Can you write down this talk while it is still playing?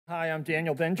Hi, I'm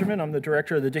Daniel Benjamin. I'm the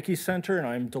director of the Dickey Center, and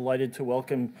I'm delighted to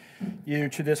welcome you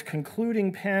to this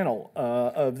concluding panel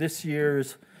of this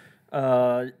year's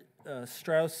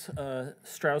Straus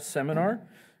seminar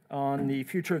on the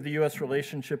future of the U.S.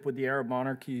 relationship with the Arab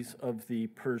monarchies of the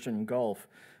Persian Gulf.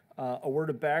 A word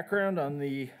of background on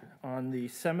the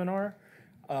seminar.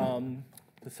 The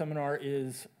seminar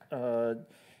is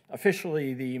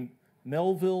officially the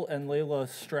Melville and Leila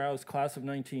Straus Class of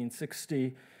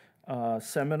 1960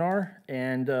 seminar,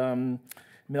 and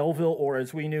Melville, or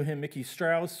as we knew him, Mickey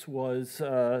Straus, was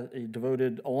a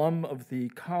devoted alum of the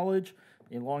college,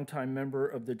 a longtime member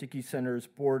of the Dickey Center's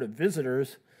Board of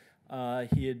Visitors.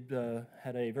 He had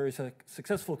had a very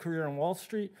successful career on Wall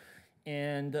Street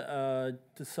and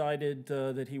decided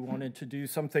that he wanted to do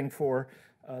something for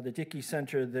the Dickey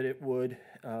Center, that it would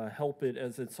help it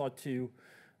as it sought to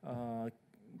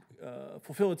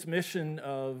fulfill its mission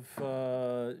of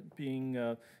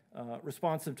being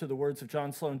responsive to the words of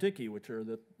John Sloan Dickey, which are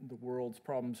the world's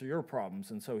problems are your problems.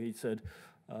 And so he said,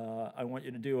 I want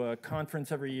you to do a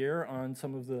conference every year on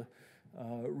some of the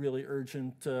really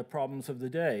urgent problems of the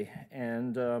day.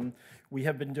 And we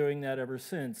have been doing that ever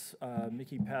since.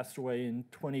 Mickey passed away in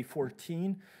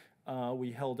 2014.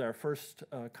 We held our first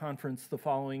conference the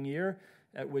following year,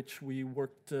 at which we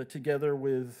worked together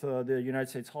with the United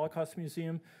States Holocaust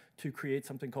Museum to create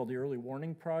something called the Early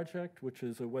Warning Project, which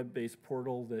is a web-based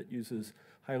portal that uses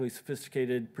highly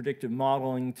sophisticated predictive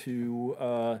modeling to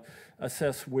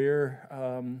assess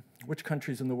which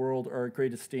countries in the world are at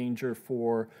greatest danger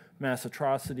for mass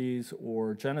atrocities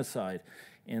or genocide.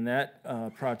 And that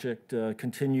project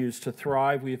continues to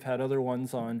thrive. We've had other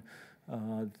ones on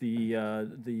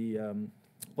the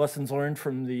lessons learned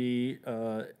from the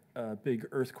big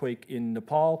earthquake in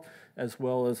Nepal, as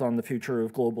well as on the future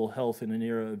of global health in an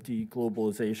era of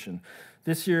deglobalization.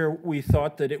 This year, we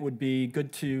thought that it would be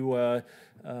good to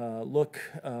look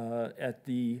at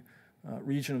the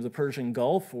region of the Persian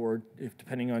Gulf, or if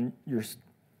depending on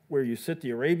where you sit,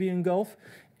 the Arabian Gulf,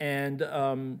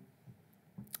 and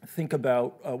think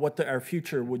about what our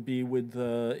future would be with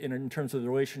in terms of the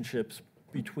relationships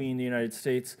between the United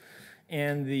States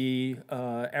and the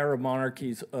Arab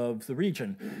monarchies of the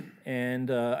region. And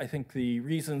I think the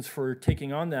reasons for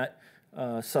taking on that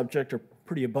subject are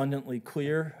pretty abundantly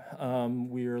clear.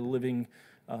 We are living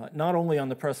not only on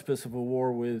the precipice of a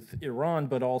war with Iran,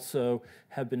 but also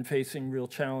have been facing real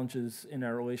challenges in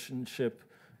our relationship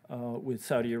with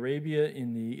Saudi Arabia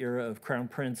in the era of Crown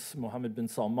Prince Mohammed bin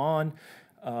Salman.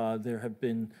 There have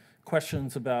been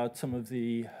questions about some of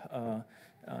the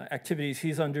activities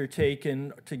he's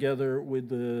undertaken together with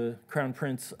the Crown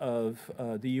Prince of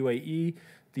the UAE.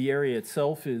 The area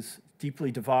itself is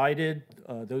deeply divided.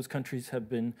 Those countries have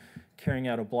been carrying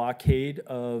out a blockade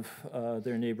of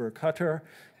their neighbor Qatar.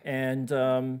 And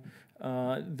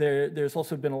there's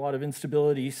also been a lot of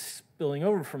instability spilling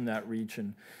over from that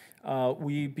region.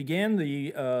 We began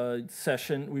the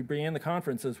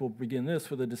conference, as we'll begin this,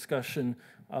 with a discussion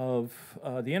of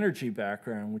the energy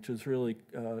background, which is really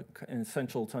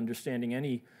essential to understanding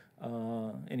any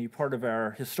part of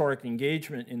our historic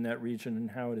engagement in that region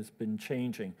and how it has been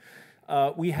changing.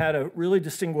 We had a really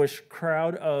distinguished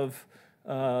crowd of,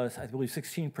 I believe,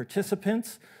 16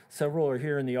 participants. Several are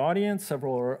here in the audience,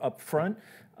 several are up front.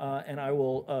 And I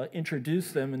will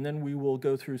introduce them, and then we will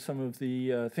go through some of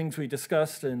the things we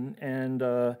discussed and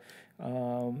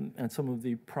some of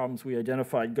the problems we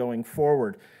identified going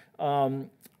forward.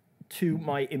 To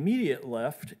my immediate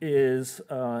left is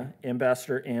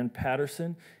Ambassador Ann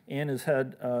Patterson. Ann has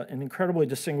had an incredibly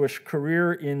distinguished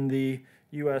career in the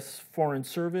U.S. Foreign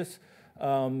Service.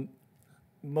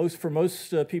 For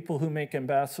most people who make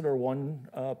ambassador, one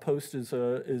post is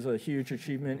a huge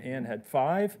achievement. Ann had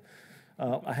 5.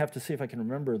 I have to see if I can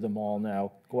remember them all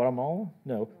now. Guatemala?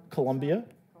 No. Colombia?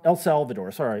 El Salvador,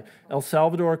 sorry. El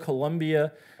Salvador,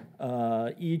 Colombia,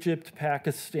 Egypt,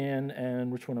 Pakistan,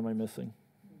 and which one am I missing?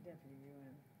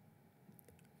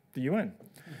 The UN.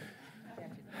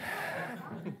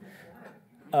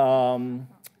 And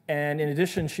in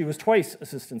addition, she was twice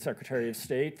Assistant Secretary of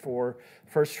State,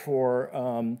 first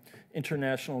for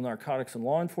international narcotics and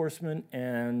law enforcement,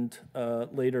 and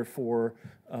later for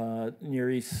Near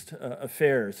East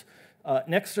affairs.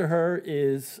 Next to her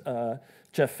is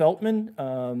Jeff Feltman,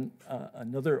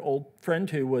 another old friend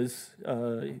who he's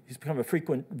become a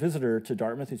frequent visitor to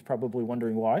Dartmouth. He's probably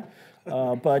wondering why.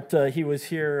 But he was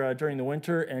here during the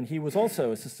winter, and he was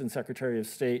also Assistant Secretary of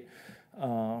State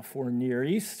for Near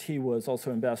East. He was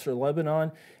also Ambassador to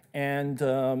Lebanon, and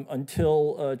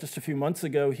until just a few months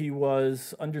ago, he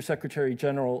was Undersecretary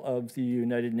General of the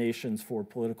United Nations for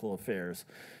Political Affairs.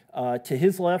 To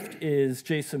his left is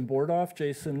Jason Bordoff.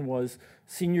 Jason was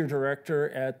Senior Director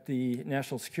at the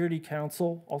National Security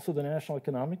Council, also the National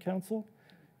Economic Council,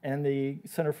 and the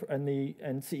Center for, and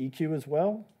CEQ as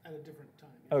well? At a different time.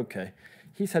 Yeah. Okay.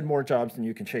 He's had more jobs than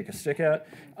you can shake a stick at.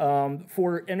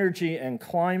 For energy and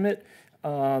climate,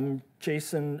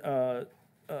 Jason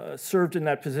served in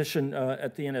that position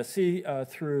at the NSC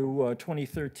through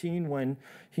 2013 when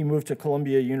he moved to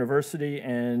Columbia University,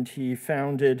 and he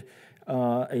founded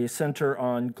a Center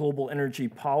on Global Energy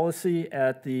Policy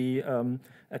at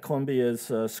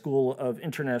Columbia's School of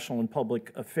International and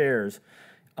Public Affairs.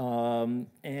 They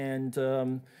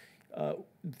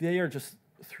are just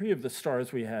three of the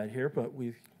stars we had here, but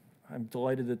I'm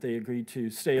delighted that they agreed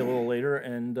to stay a little later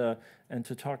and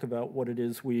to talk about what it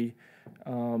is we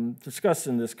discussed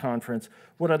in this conference.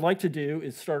 What I'd like to do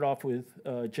is start off with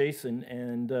Jason,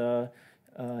 and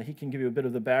he can give you a bit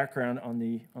of the background on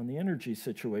the energy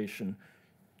situation.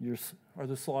 Are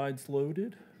the slides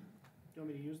loaded? You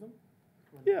want me to use them?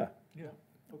 Yeah. Yeah.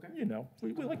 Okay. You know,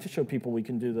 we like to show people we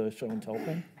can do the show and tell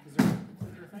thing. Is there a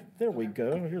clicker thing? There we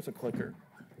go. Here's a clicker.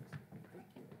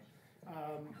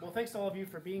 Well, thanks to all of you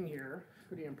for being here.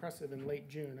 Pretty impressive in late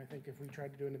June. I think if we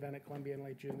tried to do an event at Columbia in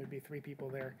late June, there'd be 3 people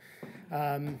there.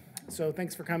 So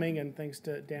thanks for coming, and thanks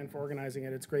to Dan for organizing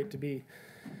it. It's great to be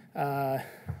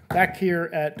back here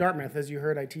at Dartmouth. As you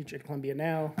heard, I teach at Columbia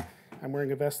now. I'm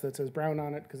wearing a vest that says Brown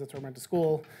on it because that's where I went to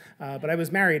school. But I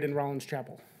was married in Rollins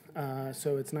Chapel.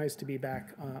 So it's nice to be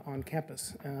back on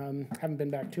campus. Haven't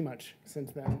been back too much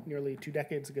since then, nearly 2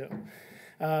 decades ago.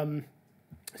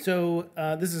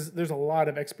 There's a lot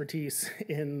of expertise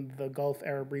in the Gulf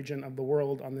Arab region of the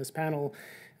world on this panel.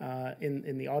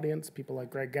 In the audience, people like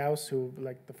Greg Gauss, who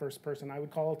like the first person I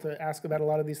would call to ask about a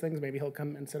lot of these things. Maybe he'll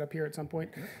come and sit up here at some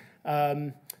point.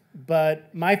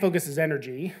 But my focus is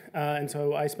energy, and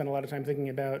so I spend a lot of time thinking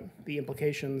about the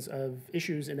implications of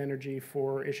issues in energy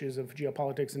for issues of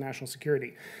geopolitics and national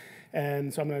security.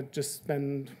 And so I'm going to just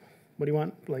spend, what do you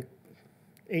want, like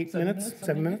 8 minutes?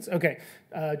 7 minutes? Okay.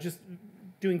 Just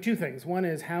doing 2 things. One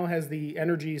is, how has the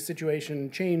energy situation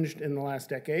changed in the last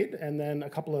decade? And then a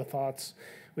couple of thoughts,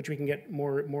 which we can get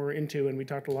more into, and we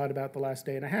talked a lot about the last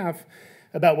day and a half,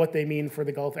 about what they mean for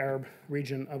the Gulf Arab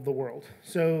region of the world.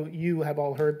 So you have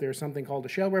all heard there's something called a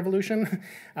shale revolution.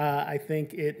 I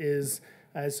think it is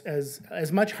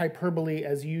as much hyperbole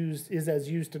as used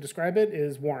to describe it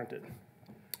is warranted.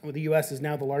 Well, the U.S. is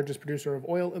now the largest producer of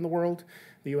oil in the world.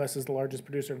 The U.S. is the largest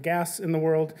producer of gas in the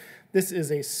world. This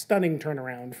is a stunning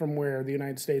turnaround from where the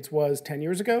United States was 10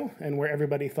 years ago and where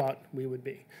everybody thought we would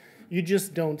be. You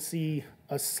just don't see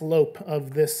a slope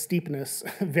of this steepness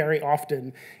very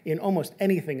often in almost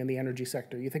anything in the energy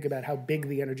sector. You think about how big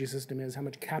the energy system is, how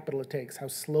much capital it takes, how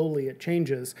slowly it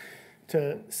changes.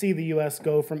 To see the U.S.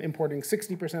 go from importing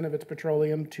 60% of its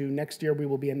petroleum to next year we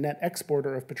will be a net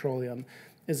exporter of petroleum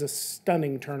is a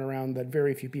stunning turnaround that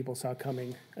very few people saw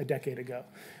coming a decade ago.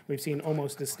 We've seen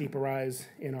almost as steep a rise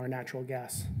in our natural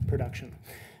gas production.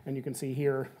 And you can see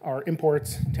here our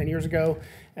imports 10 years ago,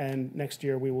 and next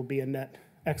year we will be a net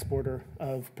exporter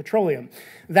of petroleum.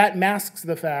 That masks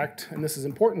the fact, and this is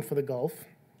important for the Gulf,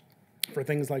 for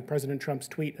things like President Trump's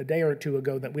tweet a day or 2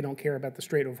 ago that we don't care about the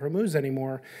Strait of Hormuz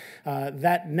anymore,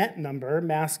 that net number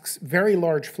masks very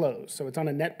large flows. So it's on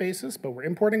a net basis, but we're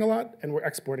importing a lot and we're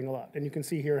exporting a lot. And you can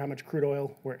see here how much crude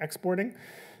oil we're exporting.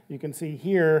 You can see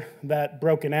here that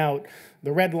broken out,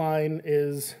 the red line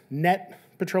is net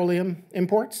petroleum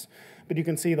imports, but you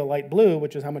can see the light blue,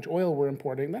 which is how much oil we're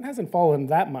importing. That hasn't fallen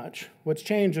that much. What's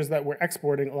changed is that we're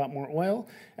exporting a lot more oil,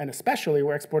 and especially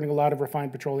we're exporting a lot of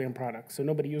refined petroleum products. So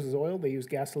nobody uses oil, they use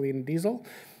gasoline and diesel.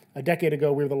 A decade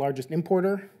ago, we were the largest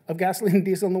importer of gasoline and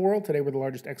diesel in the world. Today, we're the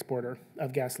largest exporter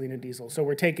of gasoline and diesel. So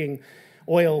we're taking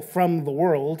oil from the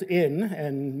world in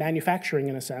and manufacturing,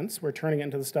 in a sense. We're turning it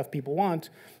into the stuff people want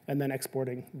and then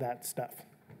exporting that stuff.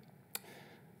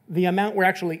 The amount we're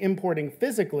actually importing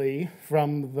physically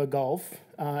from the Gulf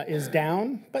is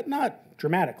down, but not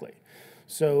dramatically.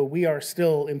 So we are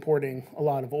still importing a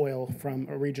lot of oil from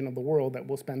a region of the world that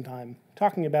we'll spend time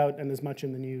talking about and is much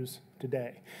in the news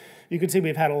today. You can see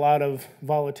we've had a lot of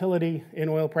volatility in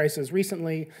oil prices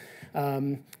recently.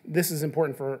 This is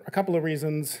important for a couple of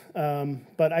reasons,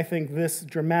 but I think this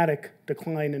dramatic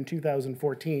decline in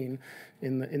 2014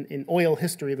 in oil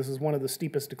history, this is one of the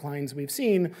steepest declines we've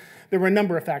seen. There were a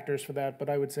number of factors for that, but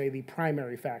I would say the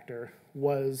primary factor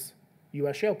was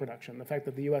U.S. shale production. The fact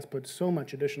that the U.S. put so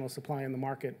much additional supply in the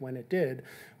market when it did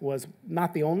was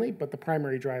not the only, but the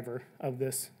primary driver of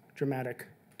this dramatic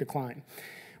decline.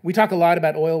 We talk a lot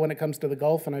about oil when it comes to the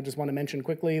Gulf, and I just want to mention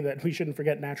quickly that we shouldn't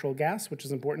forget natural gas, which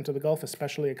is important to the Gulf,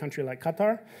 especially a country like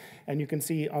Qatar. And you can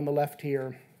see on the left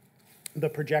here the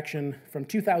projection from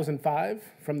 2005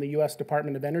 from the US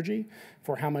Department of Energy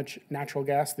for how much natural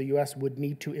gas the US would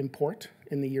need to import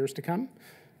in the years to come.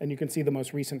 And you can see the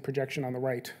most recent projection on the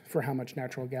right for how much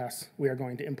natural gas we are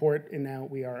going to import. And now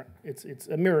it's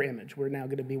a mirror image. We're now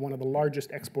going to be one of the largest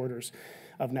exporters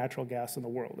of natural gas in the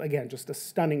world. Again, just a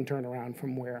stunning turnaround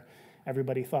from where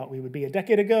everybody thought we would be a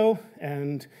decade ago.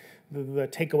 And the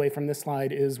takeaway from this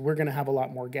slide is we're going to have a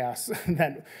lot more gas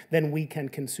than we can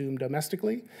consume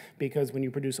domestically, because when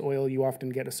you produce oil, you often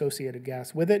get associated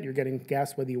gas with it. You're getting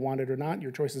gas whether you want it or not.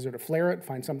 Your choices are to flare it,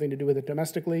 find something to do with it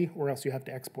domestically, or else you have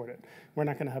to export it. We're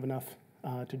not going to have enough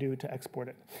to do to export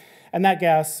it. And that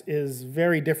gas is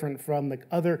very different from the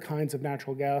other kinds of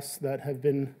natural gas that have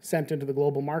been sent into the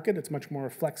global market. It's much more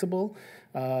flexible.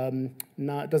 Doesn't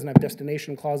have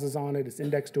destination clauses on it. It's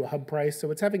indexed to a hub price. So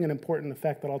it's having an important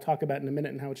effect that I'll talk about in a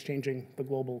minute and how it's changing the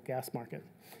global gas market.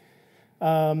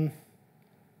 I'll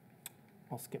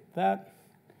skip that.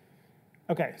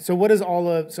 Okay, so what is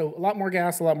so a lot more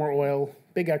gas, a lot more oil,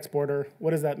 big exporter.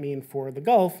 What does that mean for the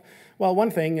Gulf? Well,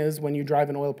 one thing is when you drive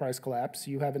an oil price collapse,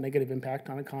 you have a negative impact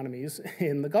on economies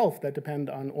in the Gulf that depend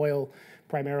on oil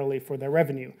primarily for their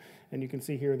revenue. And you can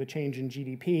see here the change in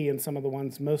GDP and some of the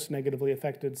ones most negatively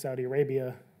affected: Saudi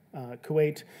Arabia,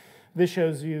 Kuwait. This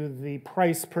shows you the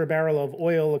price per barrel of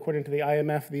oil, according to the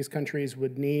IMF, these countries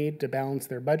would need to balance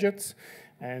their budgets.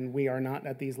 And we are not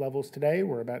at these levels today.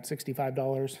 We're about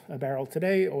 $65 a barrel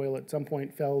today. Oil at some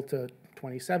point fell to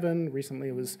 27. Recently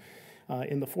it was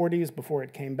in the 40s before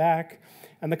it came back.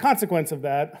 And the consequence of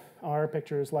that are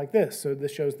pictures like this. So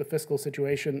this shows the fiscal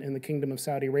situation in the Kingdom of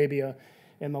Saudi Arabia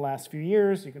in the last few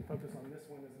years. You can focus on this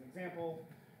one as an example,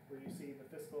 where you see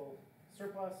the fiscal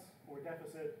surplus or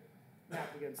deficit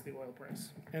mapped against the oil price.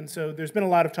 And so there's been a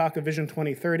lot of talk of Vision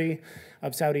 2030,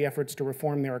 of Saudi efforts to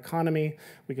reform their economy.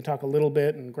 We can talk a little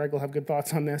bit, and Greg will have good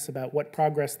thoughts on this, about what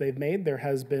progress they've made. There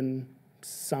has been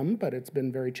some, but it's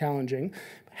been very challenging.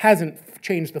 Hasn't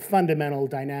changed the fundamental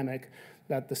dynamic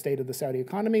that the state of the Saudi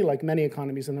economy, like many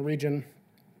economies in the region,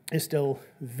 is still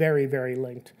very, very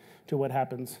linked to what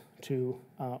happens to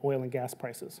oil and gas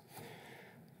prices.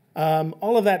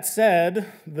 All of that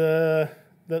said, the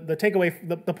takeaway,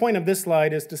 the point of this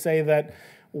slide is to say that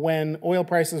when oil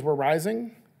prices were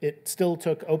rising, it still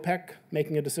took OPEC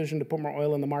making a decision to put more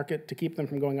oil in the market to keep them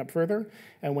from going up further.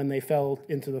 And when they fell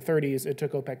into the 30s, it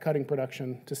took OPEC cutting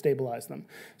production to stabilize them.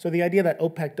 So the idea that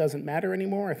OPEC doesn't matter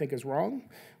anymore, I think, is wrong.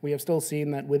 We have still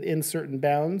seen that within certain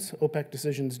bounds, OPEC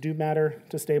decisions do matter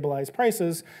to stabilize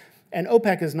prices. And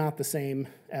OPEC is not the same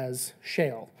as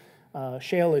shale.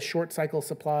 Shale is short cycle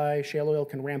supply. Shale oil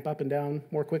can ramp up and down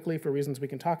more quickly for reasons we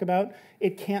can talk about.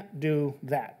 It can't do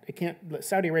that. It can't.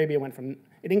 Saudi Arabia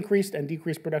it increased and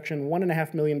decreased production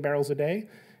 1.5 million barrels a day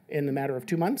in a matter of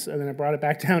 2 months, and then it brought it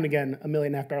back down again 1.5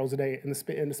 million barrels a day in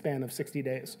the span of 60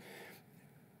 days.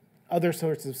 Other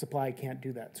sources of supply can't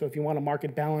do that. So if you want a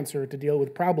market balancer to deal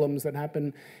with problems that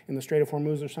happen in the Strait of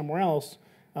Hormuz or somewhere else,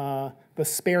 the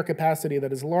spare capacity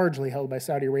that is largely held by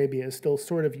Saudi Arabia is still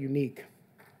sort of unique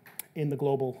in the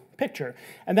global picture.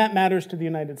 And that matters to the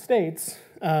United States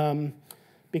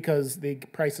because the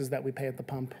prices that we pay at the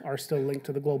pump are still linked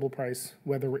to the global price,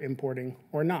 whether we're importing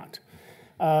or not.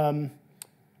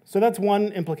 So that's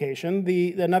one implication.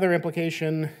 Another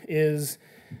implication is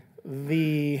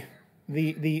the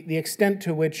extent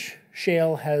to which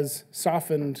shale has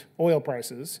softened oil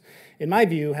prices, in my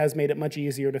view, has made it much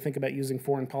easier to think about using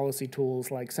foreign policy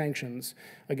tools like sanctions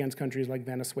against countries like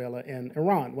Venezuela and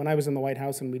Iran. When I was in the White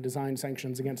House and we designed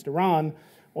sanctions against Iran,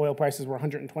 oil prices were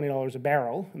 $120 a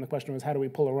barrel, and the question was, how do we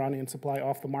pull Iranian supply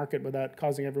off the market without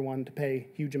causing everyone to pay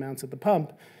huge amounts at the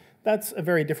pump? That's a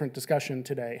very different discussion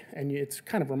today, and it's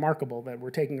kind of remarkable that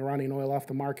we're taking Iranian oil off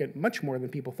the market much more than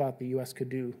people thought the U.S. could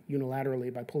do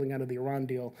unilaterally by pulling out of the Iran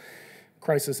deal.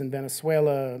 Crisis in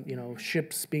Venezuela,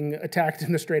 ships being attacked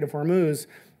in the Strait of Hormuz,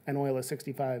 and oil is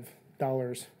 $65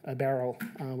 a barrel,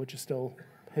 which is still,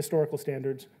 historical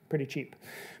standards, pretty cheap.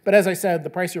 But as I said,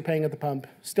 the price you're paying at the pump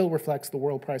still reflects the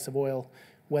world price of oil,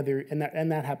 and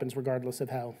that happens regardless of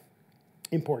how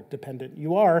import dependent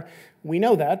you are. We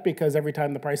know that because every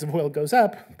time the price of oil goes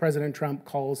up, President Trump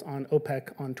calls on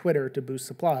OPEC on Twitter to boost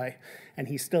supply, and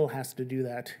he still has to do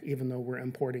that even though we're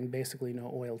importing basically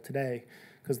no oil today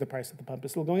because the price at the pump is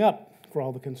still going up for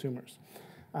all the consumers.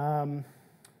 So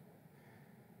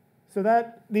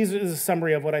this is a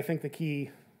summary of what I think the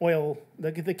key oil,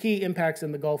 the key impacts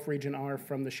in the Gulf region are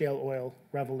from the shale oil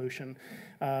revolution.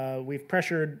 We've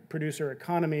pressured producer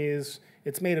economies.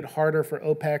 It's made it harder for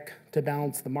OPEC to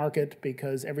balance the market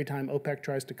because every time OPEC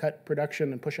tries to cut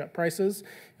production and push up prices,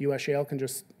 U.S. shale can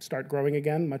just start growing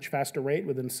again, much faster rate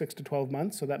within 6 to 12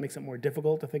 months. So that makes it more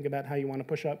difficult to think about how you want to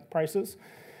push up prices.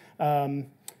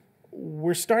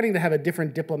 We're starting to have a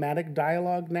different diplomatic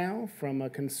dialogue now, from a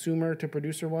consumer to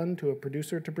producer one to a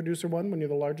producer to producer one. When you're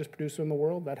the largest producer in the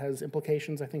world, that has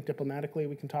implications, I think, diplomatically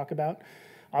we can talk about.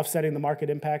 Offsetting the market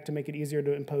impact to make it easier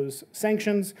to impose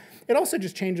sanctions. It also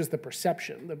just changes the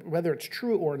perception, whether it's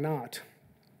true or not.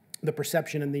 The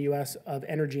perception in the U.S. of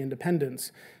energy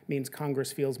independence means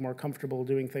Congress feels more comfortable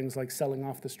doing things like selling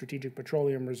off the Strategic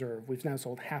Petroleum Reserve. We've now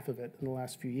sold half of it in the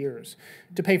last few years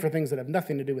to pay for things that have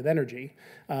nothing to do with energy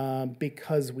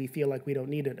because we feel like we don't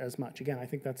need it as much. Again, I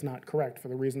think that's not correct for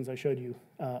the reasons I showed you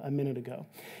a minute ago.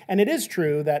 And it is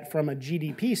true that from a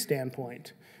GDP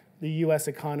standpoint, the U.S.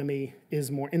 economy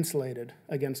is more insulated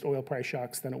against oil price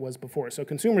shocks than it was before. So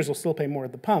consumers will still pay more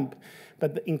at the pump,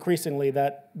 but increasingly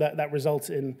that results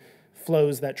in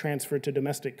flows that transfer to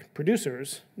domestic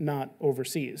producers, not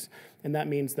overseas. And that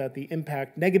means that the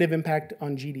negative impact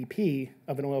on GDP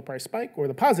of an oil price spike or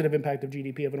the positive impact of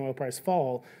GDP of an oil price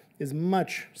fall is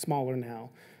much smaller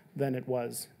now than it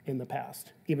was in the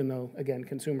past, even though, again,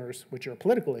 consumers, which are a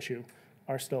political issue,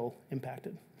 are still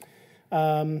impacted.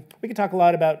 We could talk a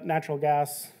lot about natural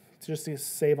gas. Just to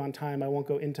save on time, I won't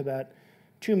go into that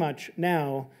too much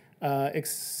now,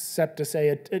 except to say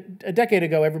a decade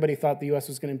ago, everybody thought the U.S.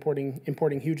 was going to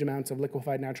importing huge amounts of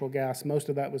liquefied natural gas. Most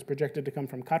of that was projected to come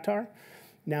from Qatar.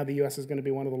 Now the U.S. is going to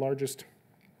be one of the largest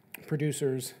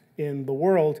producers in the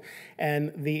world.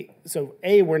 And so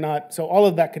all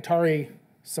of that Qatari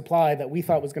supply that we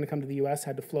thought was going to come to the U.S.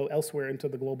 had to flow elsewhere into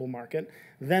the global market.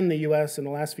 Then the U.S. in the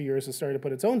last few years has started to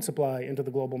put its own supply into the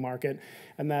global market,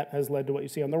 and that has led to what you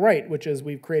see on the right, which is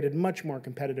we've created much more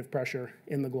competitive pressure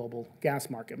in the global gas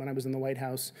market. When I was in the White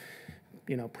House,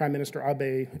 Prime Minister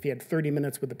Abe, if he had 30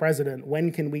 minutes with the president,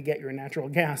 when can we get your natural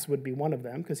gas would be one of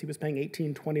them, because he was paying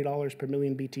 $18, $20 per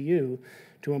million BTU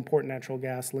to import natural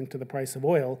gas linked to the price of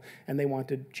oil, and they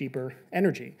wanted cheaper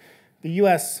energy. The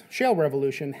U.S. shale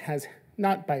revolution has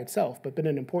not by itself, but been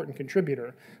an important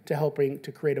contributor to helping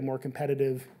to create a more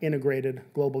competitive, integrated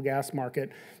global gas market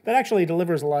that actually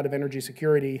delivers a lot of energy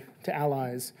security to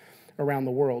allies around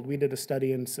the world. We did a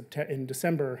study in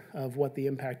December of what the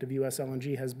impact of U.S.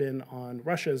 LNG has been on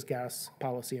Russia's gas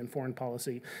policy and foreign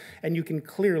policy, and you can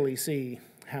clearly see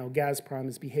how Gazprom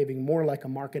is behaving more like a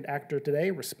market actor today,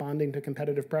 responding to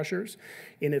competitive pressures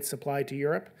in its supply to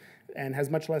Europe, and has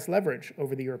much less leverage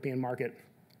over the European market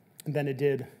than it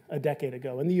did a decade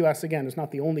ago. And the U.S., again, is not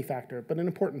the only factor, but an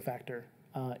important factor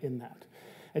in that.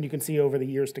 And you can see over the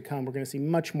years to come, we're going to see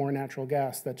much more natural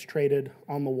gas that's traded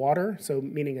on the water, so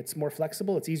meaning it's more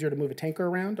flexible. It's easier to move a tanker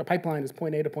around. A pipeline is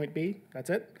point A to point B. That's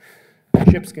it.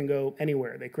 Ships can go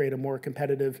anywhere. They create a more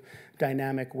competitive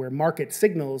dynamic where market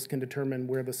signals can determine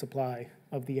where the supply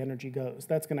of the energy goes.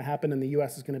 That's going to happen, and the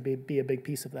U.S. is going to be a big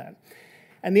piece of that.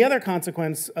 And the other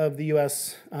consequence of the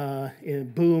U.S.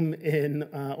 Boom in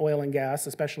oil and gas,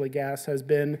 especially gas, has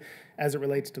been, as it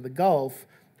relates to the Gulf,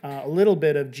 a little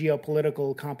bit of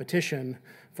geopolitical competition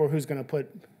for who's going to put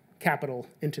capital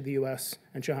into the U.S.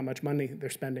 and show how much money they're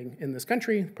spending in this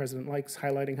country. The president likes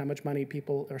highlighting how much money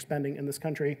people are spending in this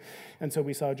country. And so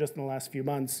we saw just in the last few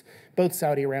months, both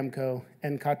Saudi Aramco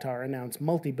and Qatar announce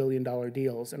multi-billion-dollar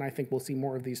deals, and I think we'll see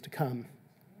more of these to come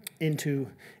into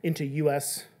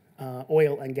U.S.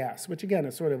 Oil and gas, which again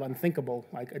is sort of unthinkable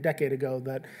like a decade ago,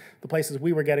 that the places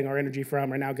we were getting our energy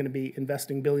from are now going to be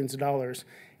investing billions of dollars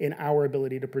in our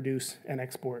ability to produce and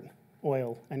export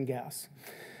oil and gas.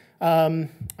 I'm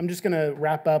just going to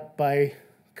wrap up by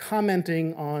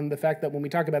commenting on the fact that when we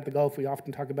talk about the Gulf, we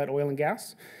often talk about oil and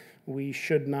gas. We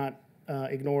should not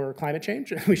ignore climate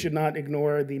change. We should not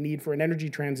ignore the need for an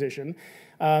energy transition.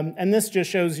 And this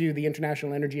just shows you the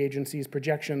International Energy Agency's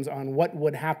projections on what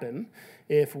would happen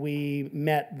if we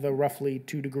met the roughly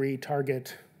 2-degree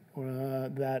target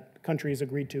that countries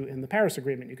agreed to in the Paris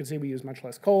Agreement. You can see we use much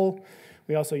less coal.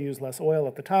 We also use less oil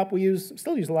at the top. We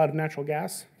still use a lot of natural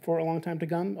gas for a long time to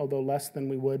come, although less than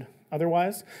we would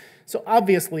otherwise. So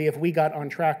obviously, if we got on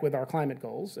track with our climate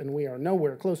goals, and we are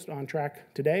nowhere close to on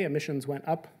track today, emissions went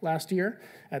up last year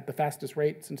at the fastest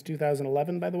rate since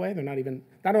 2011, by the way.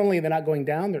 Not only are they not going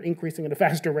down, they're increasing at a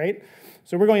faster rate.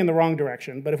 So we're going in the wrong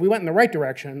direction. But if we went in the right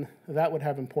direction, that would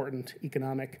have important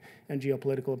economic and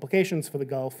geopolitical implications for the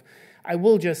Gulf. I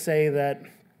will just say that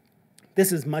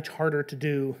this is much harder to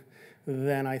do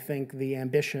than I think the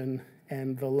ambition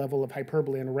and the level of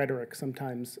hyperbole and rhetoric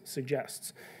sometimes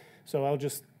suggests. So I'll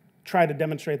just try to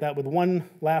demonstrate that with one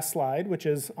last slide, which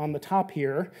is on the top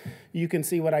here. You can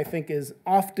see what I think is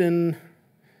often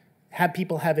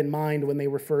people have in mind when they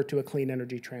refer to a clean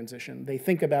energy transition. They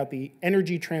think about the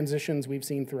energy transitions we've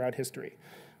seen throughout history.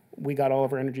 We got all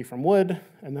of our energy from wood,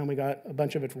 and then we got a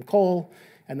bunch of it from coal,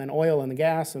 and then oil and the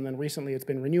gas, and then recently it's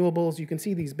been renewables. You can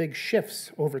see these big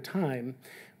shifts over time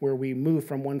where we move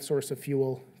from one source of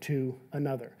fuel to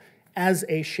another as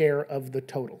a share of the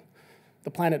total.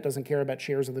 The planet doesn't care about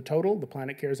shares of the total. The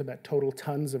planet cares about total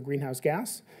tons of greenhouse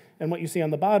gas. And what you see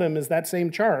on the bottom is that same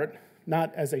chart,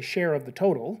 not as a share of the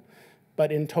total,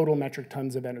 but in total metric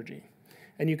tons of energy.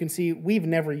 And you can see we've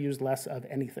never used less of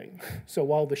anything. So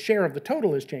while the share of the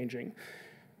total is changing,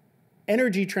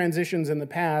 energy transitions in the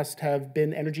past have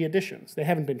been energy additions. They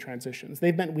haven't been transitions.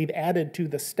 They've meant we've added to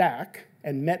the stack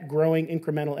and met growing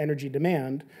incremental energy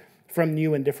demand from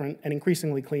new and different and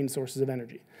increasingly clean sources of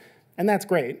energy. And that's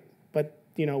great, but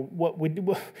you know,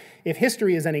 if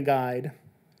history is any guide,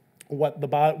 what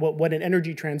an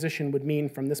energy transition would mean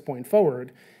from this point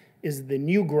forward is the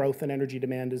new growth in energy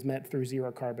demand is met through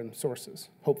zero carbon sources,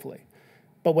 hopefully.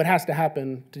 But what has to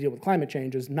happen to deal with climate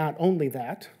change is not only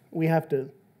that, we have to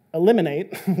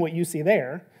eliminate what you see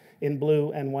there in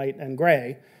blue and white and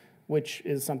gray, which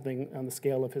is something on the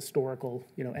scale of historical,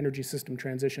 energy system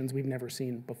transitions we've never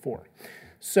seen before.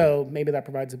 So maybe that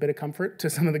provides a bit of comfort to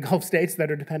some of the Gulf states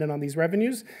that are dependent on these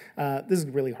revenues. This is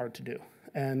really hard to do,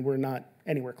 and we're not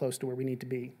anywhere close to where we need to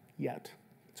be yet.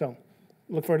 So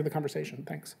look forward to the conversation.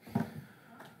 Thanks.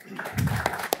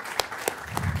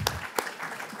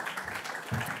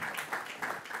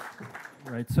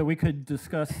 Right, so we could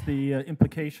discuss the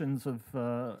implications of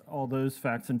all those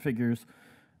facts and figures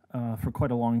for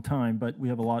quite a long time, but we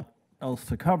have a lot else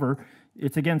to cover.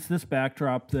 It's against this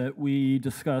backdrop that we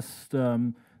discussed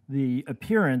the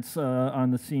appearance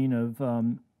on the scene of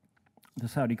the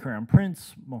Saudi Crown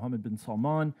Prince, Mohammed bin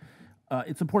Salman.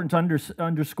 It's important to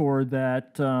underscore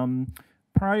that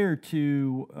prior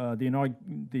to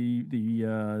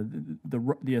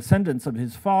the ascendance of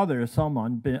his father,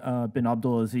 Salman bin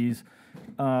Abdulaziz,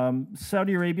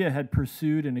 Saudi Arabia had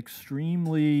pursued an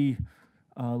extremely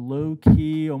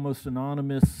low-key, almost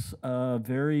anonymous,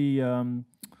 very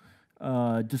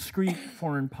discreet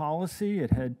foreign policy.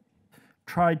 It had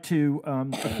tried to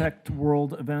affect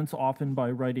world events, often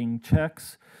by writing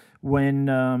checks. When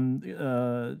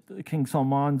King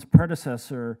Salman's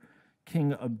predecessor,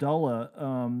 King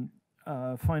Abdullah,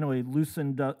 finally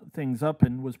loosened things up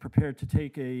and was prepared to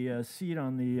take a seat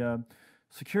on the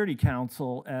Security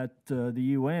Council at the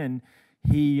UN,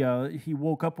 he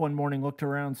woke up one morning, looked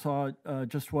around, saw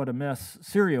just what a mess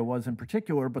Syria was in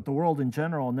particular, but the world in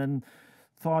general, and then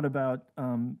thought about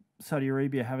Saudi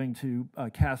Arabia having to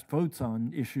cast votes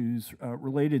on issues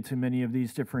related to many of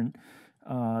these different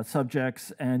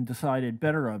subjects, and decided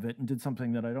better of it and did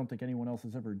something that I don't think anyone else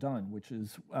has ever done, which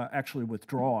is actually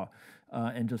withdraw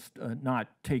and just not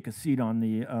take a seat on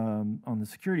the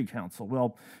Security Council.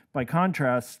 Well, by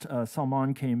contrast,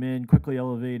 Salman came in, quickly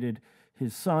elevated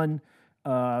his son,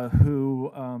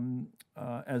 who,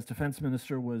 as defense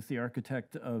minister, was the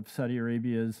architect of Saudi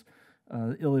Arabia's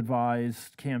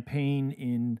ill-advised campaign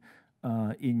in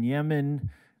Yemen.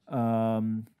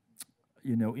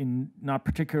 In not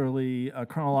particularly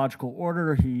chronological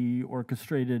order, he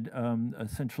orchestrated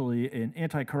essentially an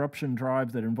anti-corruption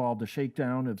drive that involved a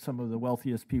shakedown of some of the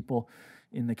wealthiest people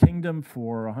in the kingdom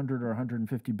for $100 or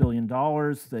 $150 billion.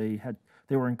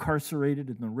 They were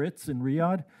incarcerated in the Ritz in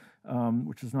Riyadh,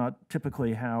 which is not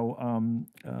typically how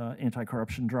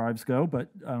anti-corruption drives go, but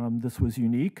this was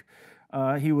unique.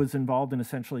 He was involved in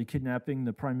essentially kidnapping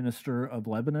the Prime Minister of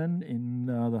Lebanon in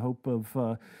the hope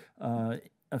of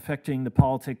affecting the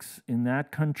politics in that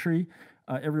country.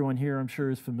 Everyone here, I'm sure,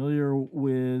 is familiar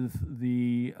with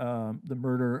the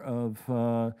murder of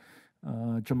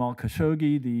Jamal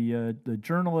Khashoggi, the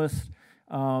journalist,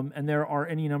 and there are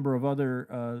any number of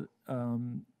other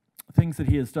things that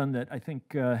he has done that I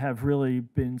think have really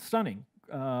been stunning,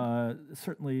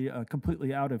 certainly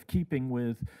completely out of keeping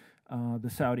with the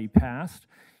Saudi past.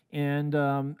 And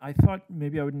I thought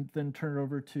maybe I would then turn it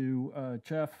over to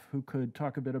Jeff, who could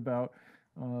talk a bit about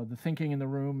the thinking in the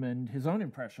room and his own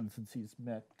impressions since he's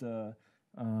met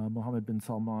Mohammed bin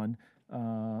Salman,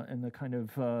 and the kind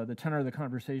of the tenor of the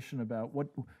conversation about what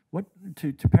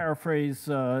to paraphrase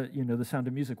The Sound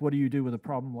of Music. What do you do with a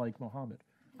problem like Mohammed?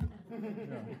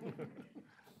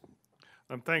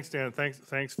 Thanks, Dan.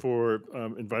 Thanks for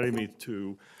inviting me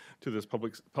to this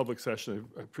public session.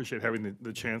 I appreciate having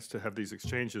the chance to have these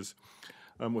exchanges.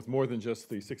 with more than just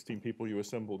the 16 people you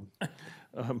assembled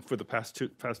for the past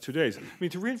two days. I mean,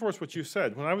 to reinforce what you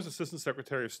said, when I was Assistant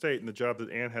Secretary of State in the job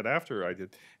that Ann had after I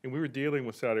did, and we were dealing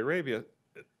with Saudi Arabia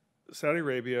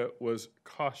was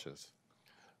cautious,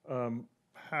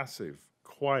 passive,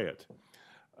 quiet,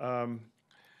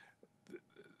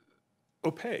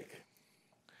 opaque.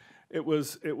 It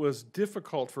was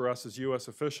difficult for us as U.S.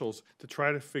 officials to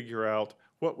try to figure out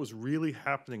what was really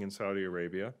happening in Saudi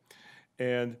Arabia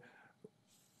and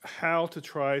how to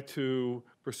try to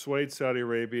persuade Saudi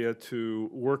Arabia to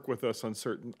work with us on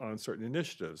certain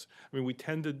initiatives. I mean, we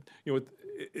tended,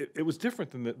 it was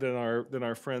different than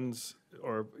our friends,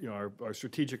 or our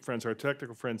strategic friends, our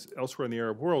technical friends elsewhere in the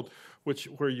Arab world,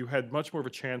 where you had much more of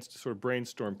a chance to sort of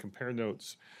brainstorm, compare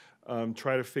notes,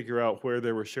 try to figure out where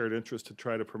there were shared interests to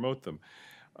try to promote them.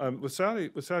 With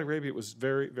Saudi Arabia, it was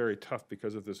very, very tough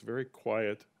because of this very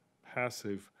quiet,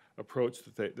 passive approach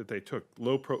that they took,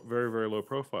 very, very low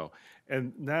profile.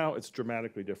 And now it's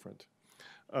dramatically different.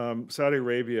 Saudi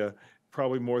Arabia,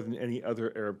 probably more than any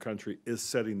other Arab country, is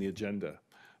setting the agenda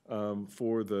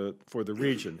for the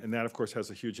region, and that, of course,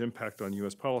 has a huge impact on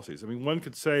U.S. policies. I mean, one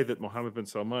could say that Mohammed bin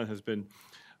Salman has been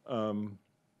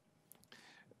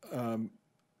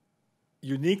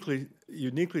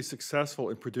uniquely successful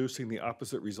in producing the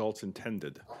opposite results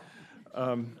intended.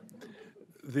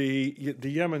 The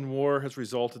Yemen war has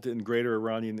resulted in greater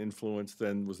Iranian influence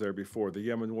than was there before. The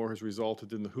Yemen war has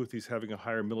resulted in the Houthis having a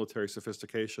higher military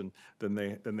sophistication than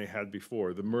they had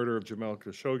before. The murder of Jamal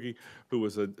Khashoggi, who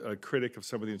was a critic of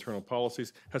some of the internal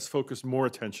policies, has focused more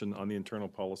attention on the internal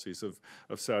policies of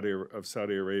Saudi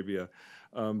Arabia.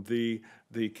 The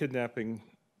kidnapping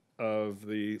of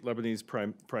the Lebanese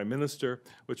prime minister,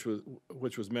 which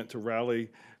was meant to rally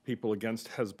people against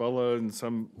Hezbollah in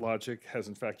some logic, has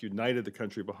in fact united the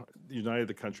country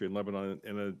in Lebanon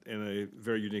in a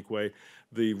very unique way.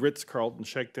 The Ritz-Carlton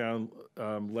shakedown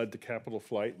led to capital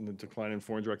flight and the decline in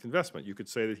foreign direct investment. You could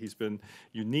say that he's been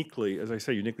uniquely, as I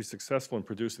say, uniquely successful in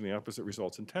producing the opposite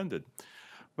results intended.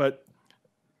 But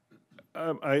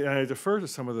I defer to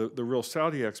some of the real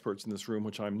Saudi experts in this room,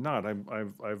 which I'm not.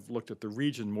 I've looked at the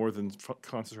region more than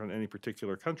concentrate on any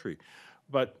particular country.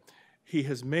 But he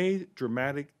has made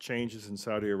dramatic changes in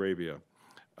Saudi Arabia.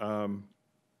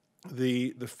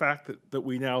 The fact that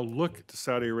we now look to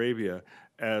Saudi Arabia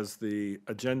as the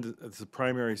agenda, as the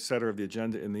primary setter of the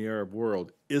agenda in the Arab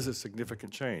world, is a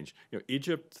significant change.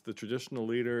 Egypt, the traditional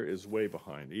leader, is way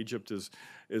behind. Egypt is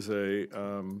a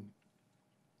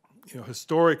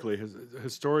historically,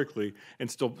 and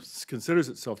still considers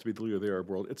itself to be the leader of the Arab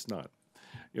world. It's not.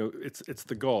 It's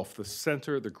the Gulf. The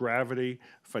center, the gravity,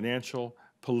 financial,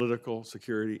 political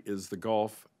security is the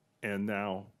Gulf, and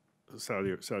now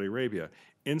Saudi Arabia.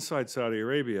 Inside Saudi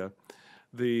Arabia,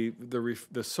 the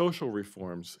social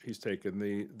reforms he's taken,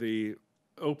 the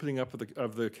opening up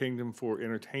of the kingdom for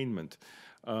entertainment,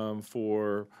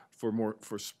 for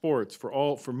sports,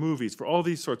 for movies, for all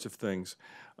these sorts of things,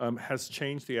 has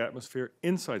changed the atmosphere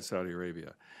inside Saudi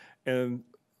Arabia. And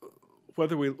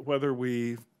whether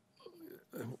we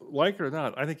like it or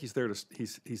not, I think he's there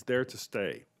to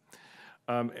stay.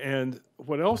 And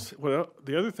what else?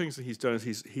 The other things that he's done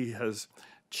is he has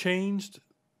changed.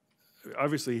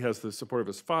 Obviously, he has the support of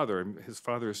his father. His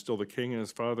father is still the king, and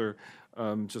his father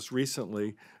just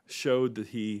recently showed that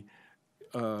he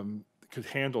could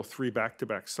handle 3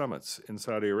 back-to-back summits in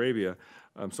Saudi Arabia.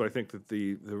 So I think that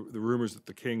the rumors that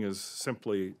the king is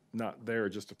simply not there,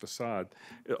 just a facade,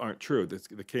 aren't true.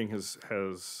 The king has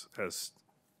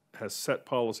set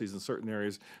policies in certain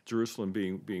areas, Jerusalem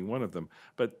being one of them.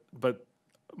 But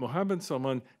Mohammed bin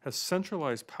Salman has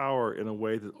centralized power in a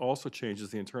way that also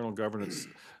changes the internal governance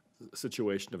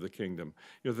situation of the kingdom.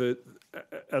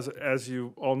 As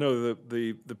you all know,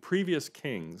 the previous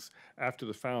kings after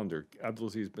the founder,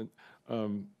 Abdulaziz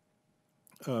Ibn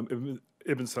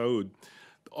Saud,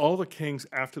 all the kings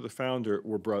after the founder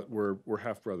were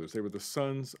half brothers. They were the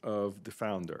sons of the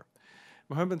founder.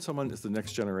 Mohammed bin Salman is the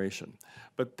next generation,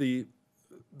 but the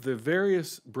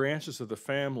various branches of the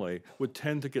family would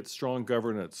tend to get strong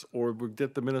governance, or would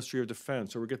get the Ministry of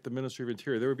Defense, or would get the Ministry of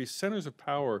Interior. There would be centers of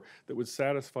power that would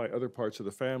satisfy other parts of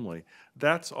the family.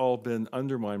 That's all been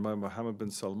undermined by Mohammed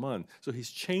bin Salman. So he's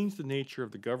changed the nature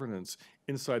of the governance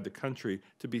inside the country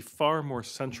to be far more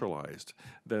centralized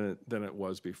than it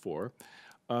was before.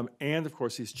 And of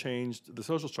course, he's changed the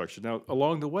social structure. Now,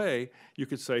 along the way, you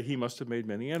could say he must have made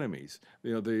many enemies.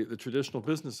 The traditional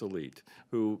business elite,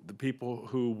 the people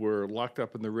who were locked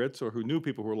up in the Ritz, or who knew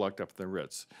people who were locked up in the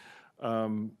Ritz,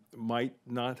 might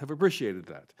not have appreciated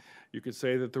that. You could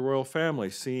say that the royal family,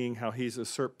 seeing how he's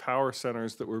usurped power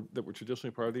centers that were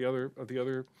traditionally part of the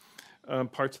other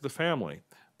parts of the family,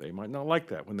 They might not like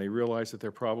that when they realize that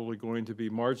they're probably going to be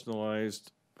marginalized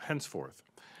henceforth.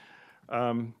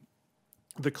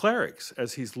 The clerics,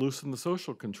 as he's loosened the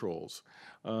social controls,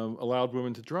 allowed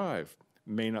women to drive,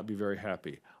 may not be very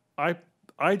happy.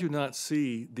 I do not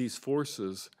see these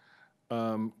forces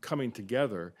coming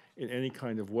together in any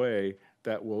kind of way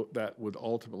that would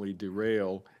ultimately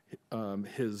derail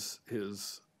his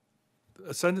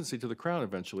ascendancy to the crown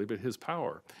eventually, but his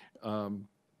power.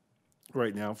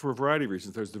 Right now, for a variety of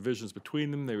reasons. There's divisions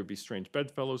between them. They would be strange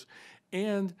bedfellows.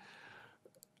 And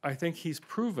I think he's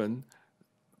proven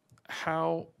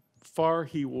how far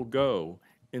he will go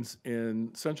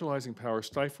in centralizing power,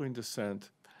 stifling dissent,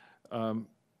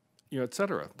 et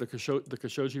cetera. The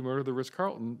Khashoggi murder, the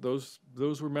Ritz-Carlton,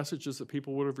 those were messages that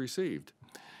people would have received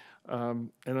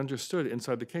and understood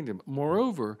inside the kingdom.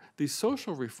 Moreover, these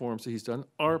social reforms that he's done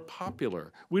are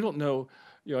popular. We don't know,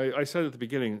 I said at the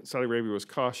beginning, Saudi Arabia was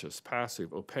cautious,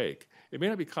 passive, opaque. It may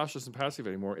not be cautious and passive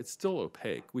anymore. It's still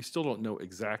opaque. We still don't know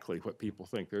exactly what people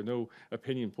think. There are no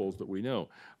opinion polls that we know.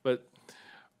 But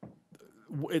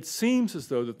it seems as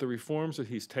though that the reforms that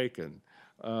he's taken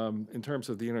in terms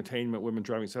of the entertainment, women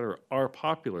driving, et cetera, are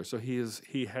popular. So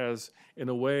he has, in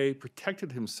a way,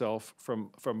 protected himself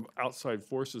from outside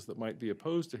forces that might be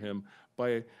opposed to him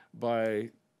by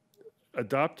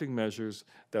adopting measures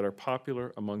that are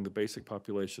popular among the basic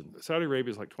population. Saudi Arabia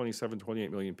is like 27,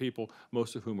 28 million people,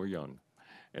 most of whom are young,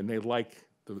 and they like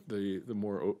the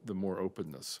more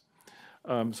openness.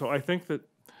 So I think that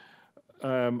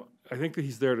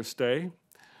he's there to stay.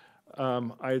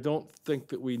 I don't think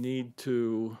that we need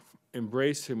to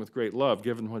embrace him with great love,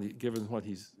 given what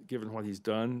he's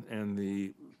done and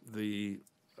the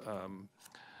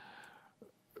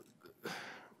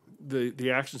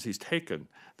actions he's taken.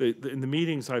 In the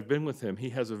meetings I've been with him, he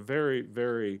has a very,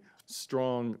 very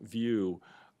strong view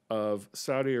of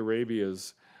Saudi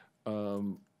Arabia's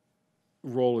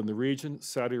role in the region,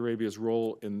 Saudi Arabia's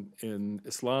role in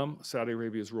Islam, Saudi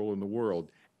Arabia's role in the world,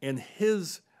 and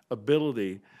his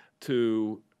ability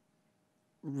to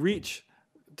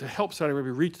help Saudi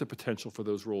Arabia reach the potential for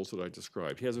those roles that I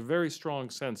described. He has a very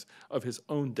strong sense of his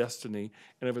own destiny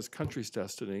and of his country's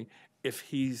destiny if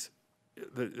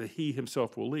that he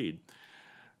himself will lead.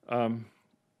 And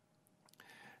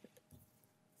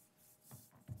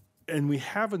we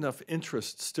have enough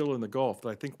interest still in the Gulf that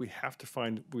I think we have to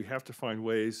find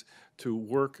ways to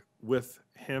work with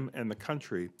him and the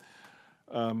country,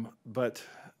 but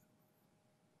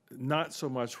not so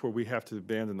much where we have to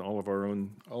abandon all of our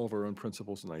own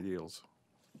principles and ideals.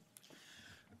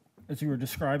 As you were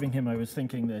describing him, I was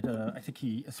thinking that I think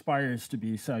he aspires to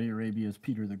be Saudi Arabia's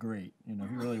Peter the Great. He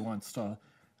really wants to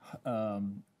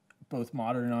both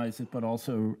modernize it, but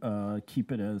also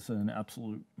keep it as an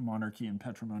absolute monarchy and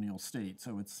patrimonial state.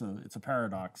 So it's a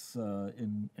paradox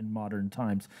in modern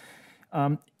times.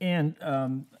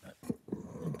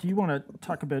 Do you want to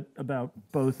talk a bit about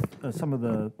both some of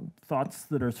the thoughts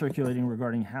that are circulating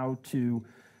regarding how to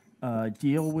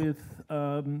deal with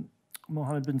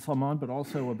Mohammed bin Salman, but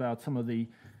also about some of the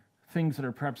things that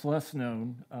are perhaps less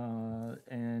known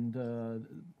and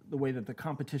the way that the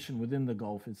competition within the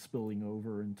Gulf is spilling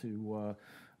over into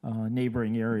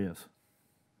neighboring areas?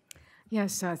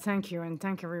 Yes, thank you, and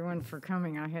thank everyone for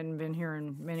coming. I hadn't been here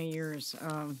in many years,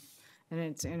 and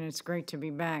it's great to be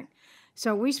back.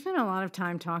 So we spent a lot of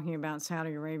time talking about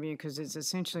Saudi Arabia because it's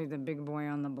essentially the big boy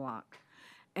on the block.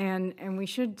 And we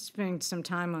should spend some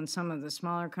time on some of the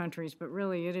smaller countries, but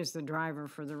really it is the driver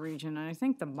for the region. And I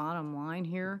think the bottom line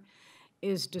here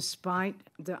is, despite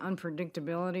the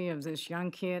unpredictability of this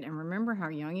young kid, and remember how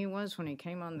young he was when he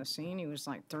came on the scene. He was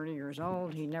like 30 years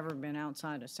old. He'd never been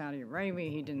outside of Saudi Arabia.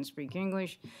 He didn't speak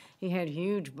English. He had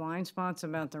huge blind spots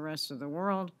about the rest of the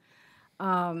world.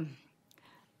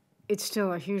 It's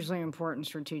still a hugely important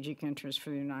strategic interest for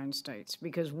the United States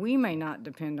because we may not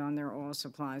depend on their oil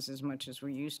supplies as much as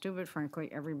we used to, but frankly,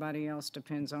 everybody else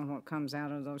depends on what comes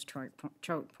out of those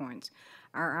choke points.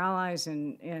 Our allies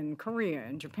in Korea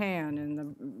and Japan and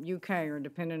the UK are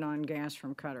dependent on gas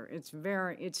from Qatar.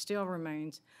 It still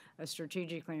remains a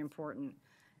strategically important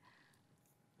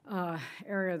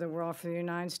area of the world for the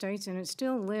United States, and it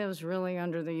still lives really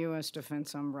under the U.S.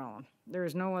 defense umbrella. There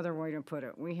is no other way to put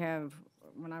it. We have,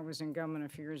 when I was in government a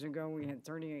few years ago, we had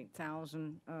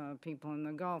 38,000 people in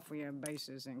the Gulf. We have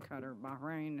bases in Qatar,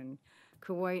 Bahrain, and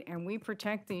Kuwait, and we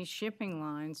protect these shipping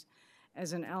lines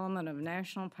as an element of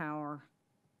national power,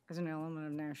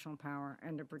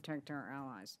 and to protect our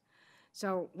allies.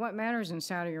 So what matters in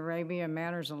Saudi Arabia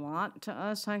matters a lot to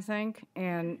us, I think,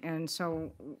 and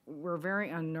so we're very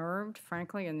unnerved,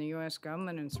 frankly, in the U.S.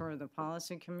 government and sort of the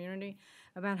policy community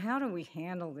about how do we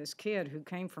handle this kid who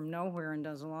came from nowhere and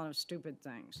does a lot of stupid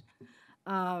things.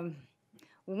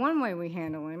 One way we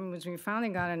handle him was we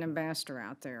finally got an ambassador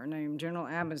out there named General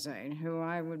Abizaid, who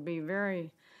I would be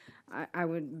very, I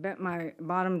would bet my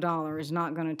bottom dollar is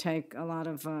not going to take a lot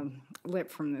of lip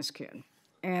from this kid.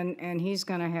 And he's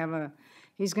going to have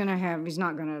he's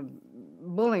not going to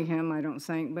bully him, I don't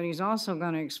think, but he's also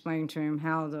going to explain to him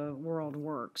how the world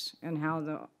works and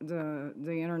how the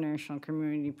international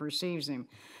community perceives him.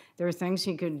 There are things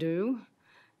he could do.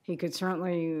 He could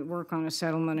certainly work on a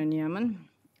settlement in Yemen.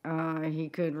 He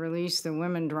could release the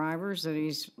women drivers that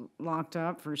he's locked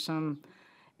up for some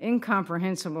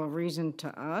incomprehensible reason to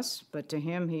us, but to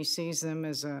him, he sees them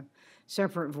as a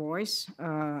separate voice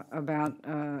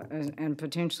and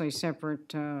potentially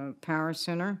separate power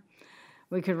center.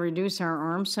 We could reduce our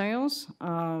arms sales.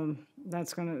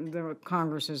 The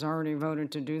Congress has already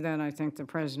voted to do that. I think the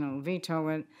president will veto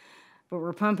it. But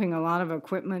we're pumping a lot of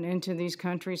equipment into these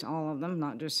countries, all of them,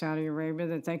 not just Saudi Arabia,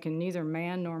 that they can neither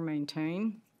man nor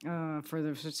maintain for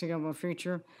the foreseeable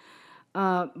future.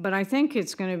 But I think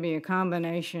it's going to be a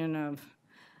combination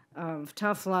of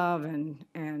tough love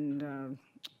and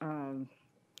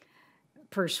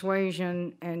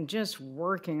persuasion and just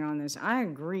working on this. I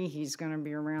agree he's going to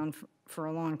be around for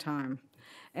a long time.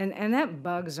 And that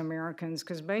bugs Americans,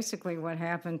 because basically what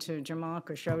happened to Jamal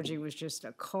Khashoggi was just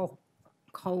a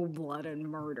cold-blooded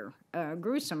murder, a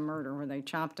gruesome murder where they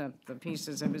chopped up the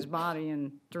pieces of his body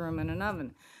and threw him in an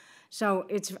oven. So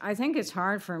I think it's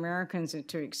hard for Americans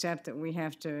to accept that we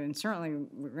have to, and certainly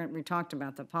we talked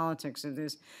about the politics of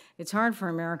this, it's hard for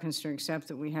Americans to accept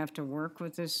that we have to work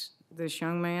with this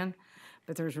young man,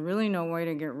 but there's really no way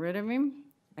to get rid of him,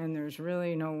 and there's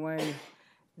really no way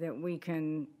that we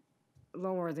can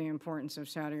lower the importance of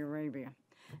Saudi Arabia.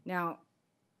 Now,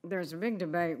 there's a big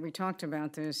debate, we talked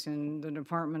about this in the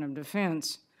Department of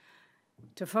Defense,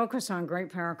 to focus on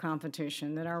great power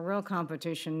competition, that our real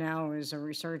competition now is a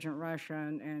resurgent Russia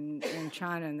and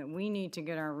China, and that we need to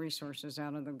get our resources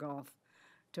out of the Gulf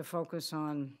to focus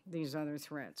on these other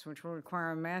threats, which will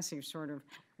require a massive sort of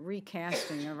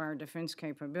recasting of our defense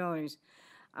capabilities.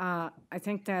 I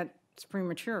think that's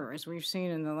premature, as we've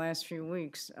seen in the last few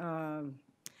weeks.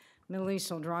 Middle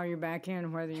East will draw you back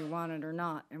in whether you want it or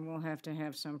not, and we'll have to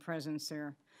have some presence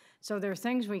there. So there are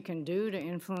things we can do to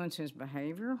influence his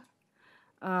behavior,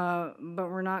 but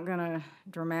we're not going to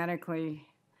dramatically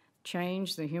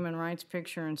change the human rights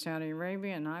picture in Saudi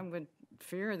Arabia, and I would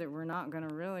fear that we're not going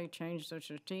to really change the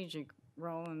strategic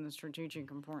role and the strategic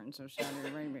importance of Saudi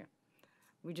Arabia.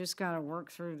 We just got to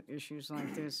work through issues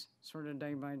like this sort of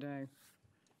day by day.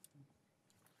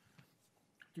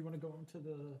 Do you want to go into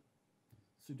the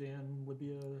Sudan,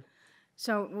 Libya?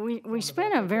 So we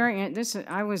spent a very,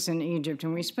 I was in Egypt,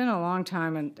 and we spent a long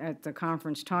time at the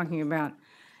conference talking about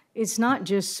it's not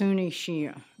just Sunni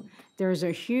Shia. There's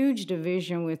a huge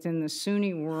division within the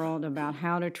Sunni world about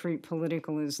how to treat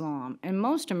political Islam. And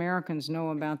most Americans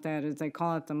know about that, as they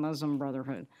call it the Muslim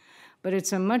Brotherhood. But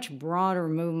it's a much broader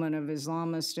movement of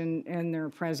Islamists, and they're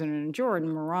present in Jordan,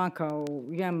 Morocco,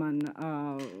 Yemen,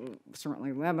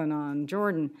 certainly Lebanon,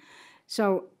 Jordan.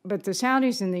 So, but the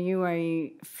Saudis and the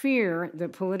UAE fear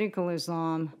that political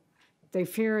Islam, they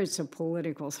fear it's a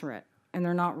political threat, and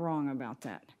they're not wrong about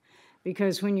that.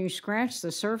 Because when you scratch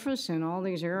the surface in all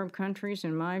these Arab countries,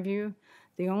 in my view,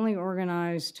 the only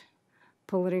organized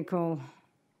political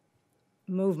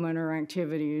movement or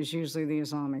activity is usually the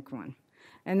Islamic one.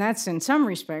 And that's in some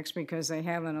respects because they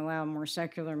haven't allowed more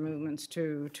secular movements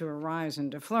to arise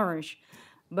and to flourish.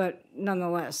 But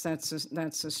nonetheless, that's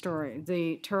the story.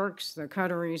 The Turks, the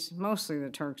Qataris, mostly the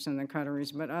Turks and the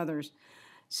Qataris, but others,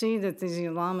 see that these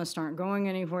Islamists aren't going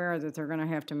anywhere, that they're going to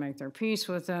have to make their peace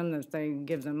with them, that they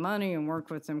give them money and work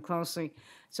with them closely.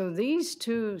 So these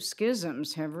two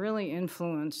schisms have really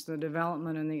influenced the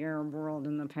development in the Arab world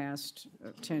in the past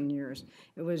 10 years.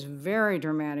 It was very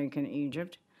dramatic in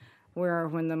Egypt, where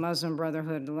when the Muslim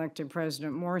Brotherhood elected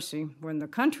President Morsi, when the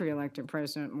country elected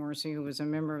President Morsi, who was a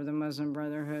member of the Muslim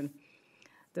Brotherhood,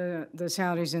 the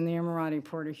Saudis and the Emirati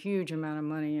poured a huge amount of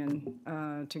money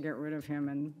in to get rid of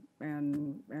him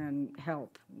and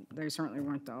help. They certainly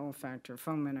weren't the old factor,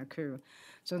 foment a coup.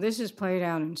 So this is played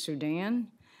out in Sudan,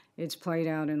 it's played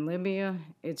out in Libya,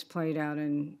 it's played out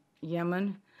in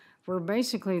Yemen, where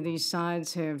basically these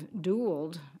sides have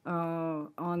dueled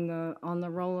on the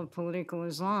role of political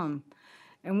Islam.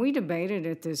 And we debated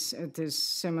at this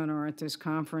seminar, at this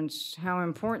conference, how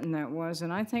important that was.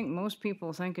 And I think most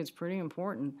people think it's pretty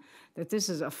important that this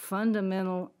is a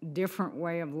fundamental different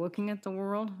way of looking at the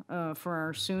world for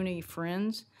our Sunni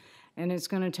friends. and it's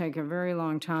going to take a very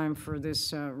long time for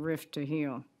this rift to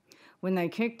heal. When they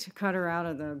kicked Qatar out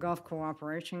of the Gulf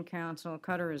Cooperation Council,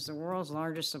 Qatar is the world's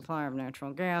largest supplier of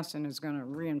natural gas and is going to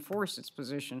reinforce its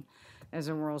position as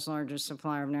the world's largest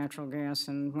supplier of natural gas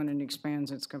and when it expands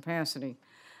its capacity.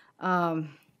 Qatar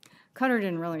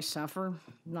didn't really suffer,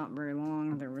 not very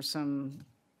long. There were some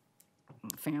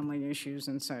family issues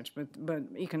and such, but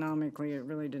economically it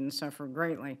really didn't suffer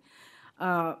greatly.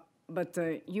 But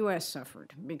the U.S.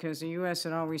 suffered because the U.S.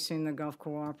 had always seen the Gulf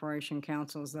Cooperation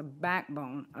Council as the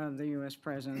backbone of the U.S.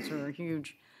 presence, or a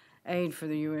huge aid for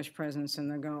the U.S. presence in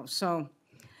the Gulf. So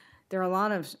there are a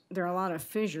lot of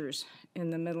fissures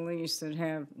in the Middle East that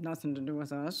have nothing to do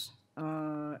with us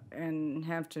and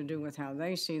have to do with how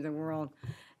they see the world,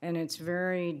 and it's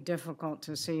very difficult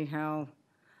to see how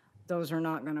those are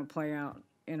not going to play out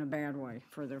in a bad way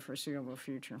for the foreseeable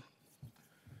future.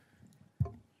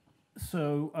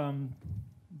 So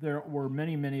there were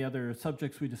many, many other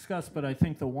subjects we discussed, but I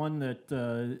think the one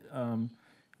that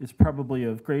is probably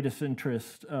of greatest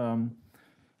interest to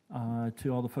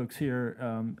all the folks here,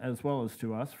 as well as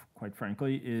to us, quite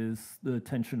frankly, is the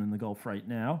tension in the Gulf right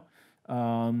now.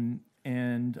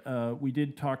 And we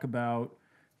did talk about,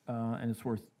 and it's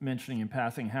worth mentioning in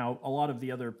passing, how a lot of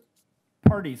the other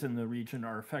parties in the region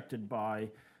are affected by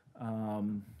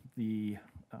the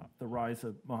rise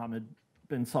of Mohammed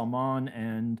bin Salman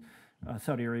and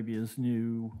Saudi Arabia's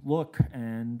new look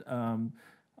and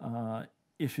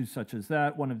issues such as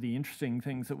that. One of the interesting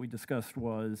things that we discussed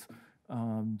was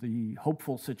the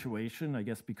hopeful situation. I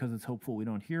guess because it's hopeful we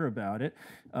don't hear about it.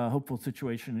 Hopeful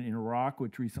situation in Iraq,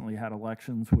 which recently had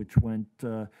elections, which went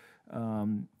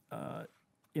in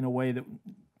a way that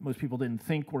most people didn't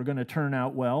think were going to turn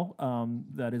out well.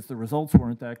 That is, the results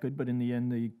weren't that good, but in the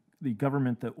end, the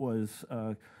government that was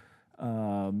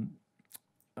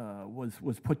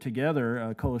put together,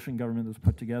 a coalition government that was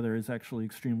put together, is actually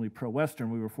extremely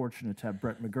pro-Western. We were fortunate to have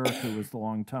Brett McGurk, who was the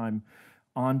longtime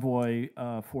envoy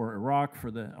for Iraq,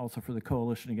 also for the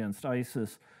coalition against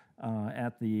ISIS,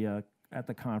 at the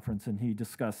conference, and he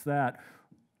discussed that.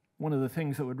 One of the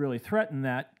things that would really threaten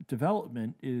that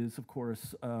development is, of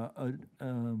course,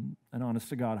 an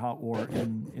honest-to-God hot war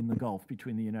in the Gulf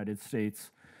between the United States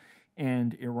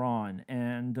and Iran.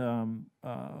 And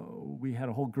we had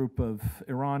a whole group of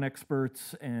Iran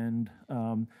experts and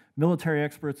military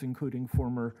experts, including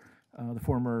the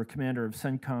former commander of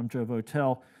CENTCOM, Joe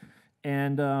Votel.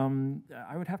 And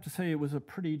I would have to say it was a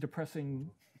pretty depressing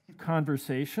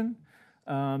conversation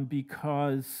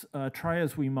because try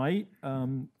as we might,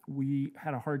 we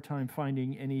had a hard time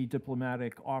finding any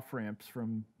diplomatic off-ramps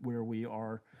from where we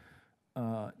are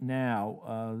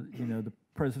now. The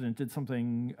president did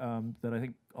something that I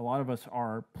think a lot of us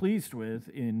are pleased with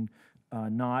in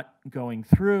not going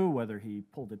through, whether he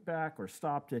pulled it back or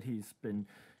stopped it. He's been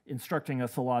instructing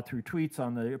us a lot through tweets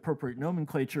on the appropriate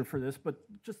nomenclature for this, but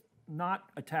just not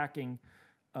attacking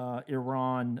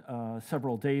Iran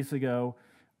several days ago.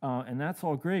 And that's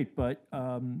all great, but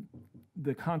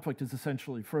the conflict is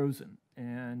essentially frozen,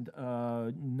 and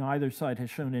neither side has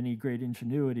shown any great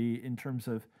ingenuity in terms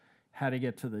of how to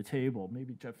get to the table.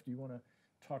 Maybe, Jeff, do you want to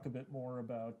talk a bit more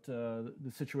about the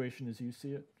situation as you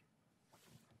see it?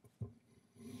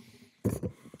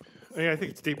 I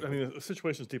think it's deep. I mean, the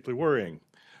situation is deeply worrying.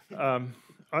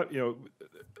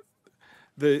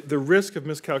 The risk of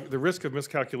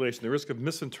miscalculation, the risk of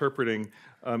misinterpreting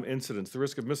incidents, the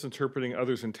risk of misinterpreting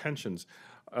others' intentions,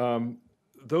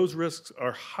 those risks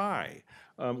are high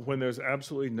when there's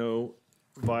absolutely no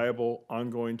viable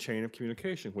ongoing chain of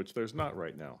communication, which there's not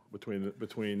right now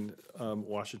between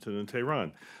Washington and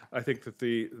Tehran. I think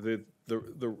that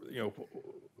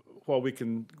while we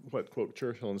can quote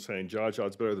Churchill in saying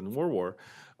 "Jaw's better than war,"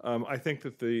 I think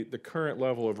that the current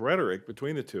level of rhetoric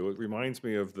between the two, it reminds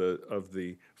me of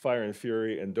the Fire and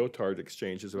Fury and Dotard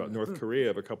exchanges about North Korea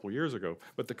of a couple of years ago.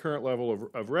 But the current level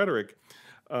of rhetoric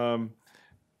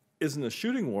isn't a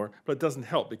shooting war, but it doesn't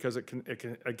help because it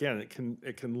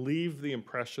can leave the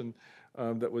impression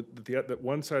that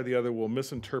one side or the other will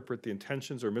misinterpret the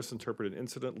intentions or misinterpret an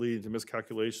incident, leading to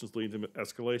miscalculations, leading to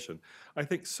escalation. I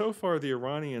think so far the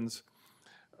Iranians,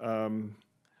 I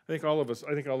think all of us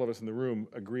in the room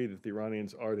agree that the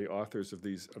Iranians are the authors of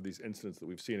these incidents that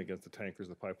we've seen against the tankers,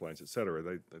 the pipelines, et cetera.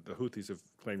 The Houthis have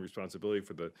claimed responsibility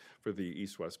for the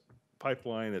East-West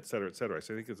pipeline, et cetera, et cetera.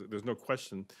 So I think there's no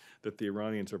question that the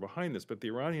Iranians are behind this. But the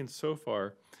Iranians so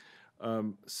far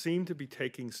seem to be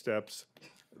taking steps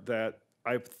that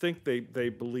I think they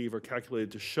believe are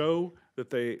calculated to show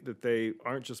that they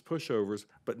aren't just pushovers,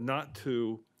 but not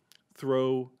to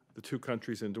throw the two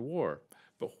countries into war.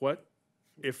 But what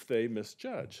if they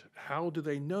misjudge? How do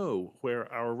they know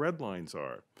where our red lines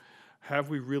are? have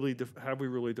we really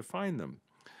defined them?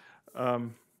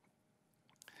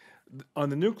 On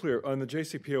the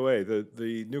JCPOA,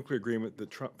 the nuclear agreement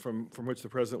that from which the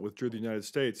president withdrew the United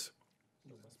States,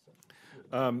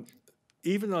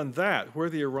 even on that, where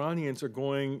the Iranians are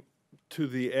going to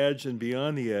the edge and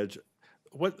beyond the edge,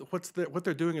 what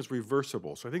they're doing is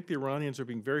reversible. So I think the Iranians are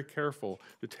being very careful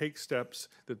to take steps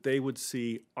that they would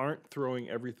see aren't throwing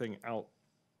everything out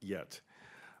yet.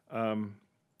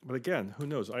 But again, who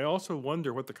knows? I also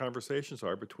wonder what the conversations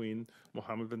are between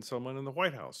Mohammed bin Salman and the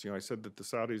White House. I said that the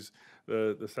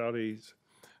Saudis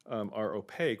are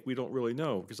opaque. We don't really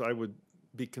know, because I would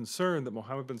be concerned that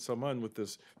Mohammed bin Salman, with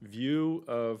this view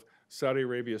of Saudi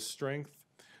Arabia's strength,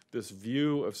 this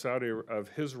view of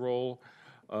his role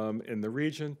in the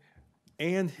region,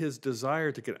 and his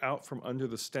desire to get out from under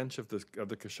the stench of the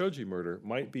Khashoggi murder,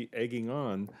 might be egging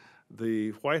on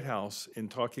the White House in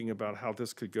talking about how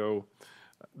this could go.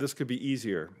 This could be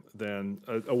easier than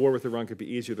a war with Iran could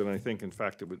be easier than I think, in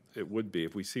fact, it would be.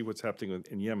 If we see what's happening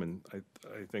in Yemen, I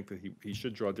think that he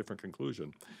should draw a different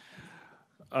conclusion.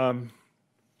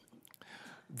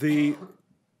 The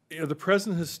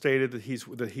president has stated that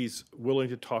he's willing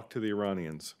to talk to the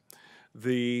Iranians.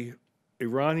 The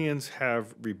Iranians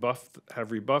have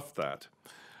rebuffed that,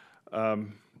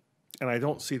 and I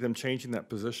don't see them changing that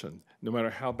position, no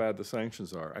matter how bad the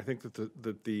sanctions are. I think how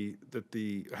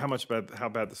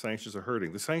bad the sanctions are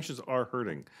hurting. The sanctions are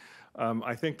hurting.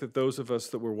 I think that those of us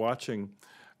that were watching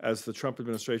as the Trump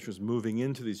administration was moving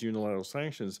into these unilateral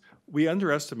sanctions, we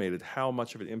underestimated how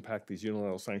much of an impact these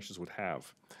unilateral sanctions would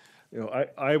have.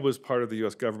 I was part of the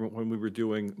U.S. government when we were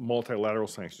doing multilateral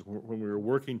sanctions, when we were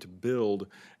working to build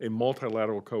a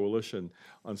multilateral coalition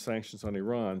on sanctions on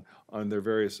Iran on their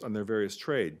various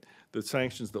trade. The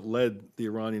sanctions that led the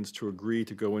Iranians to agree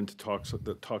to go into talks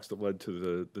that led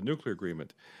to the nuclear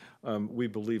agreement. We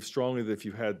believe strongly that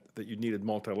you needed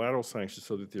multilateral sanctions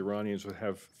so that the Iranians would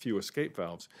have few escape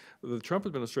valves. The Trump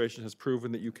administration has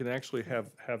proven that you can actually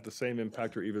have the same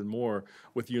impact or even more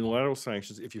with unilateral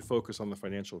sanctions if you focus on the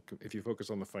financial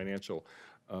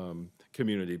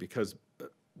community, because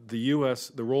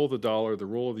the role of the dollar, the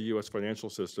role of the U.S. financial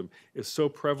system is so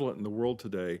prevalent in the world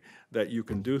today that you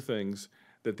can do things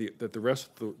that the rest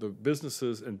of the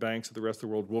businesses and banks of the rest of the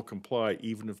world will comply,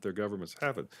 even if their governments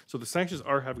haven't. So the sanctions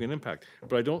are having an impact,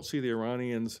 but I don't see the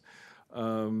Iranians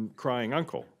crying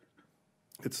uncle.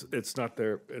 It's not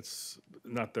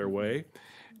their way.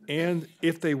 And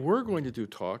if they were going to do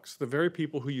talks, the very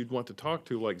people who you'd want to talk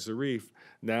to, like Zarif,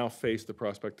 now face the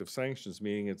prospect of sanctions,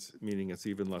 meaning it's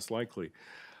even less likely.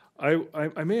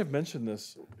 I may have mentioned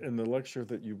this in the lecture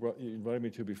that you invited me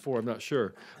to before. I'm not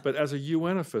sure, but as a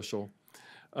UN official,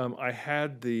 I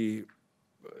had the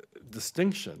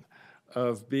distinction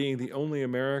of being the only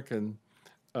American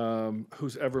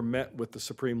who's ever met with the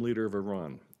supreme leader of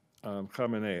Iran,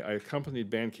 Khamenei. I accompanied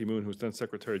Ban Ki-moon, who was then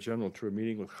Secretary General, to a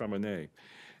meeting with Khamenei.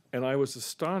 And I was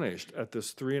astonished at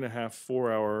this 3.5,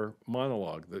 4-hour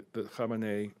monologue that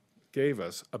Khamenei gave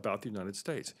us about the United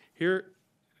States. Here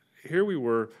we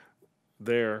were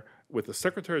there with the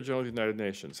Secretary General of the United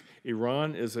Nations.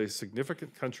 Iran is a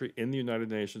significant country in the United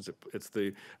Nations. It's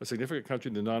a significant country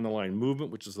in the non-aligned movement,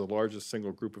 which is the largest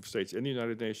single group of states in the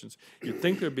United Nations. You'd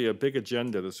think there'd be a big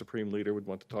agenda the Supreme Leader would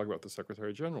want to talk about the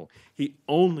Secretary General. He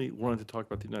only wanted to talk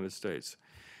about the United States.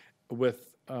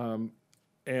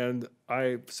 And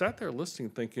I sat there listening,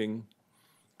 thinking,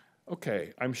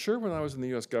 okay, I'm sure when I was in the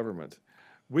U.S. government,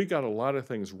 we got a lot of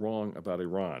things wrong about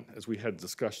Iran as we had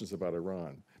discussions about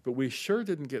Iran, but we sure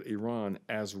didn't get Iran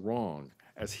as wrong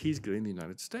as he's getting the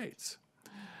United States.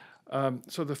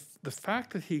 So the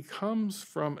fact that he comes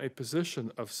from a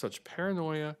position of such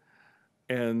paranoia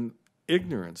and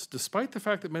ignorance, despite the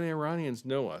fact that many Iranians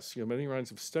know us, many Iranians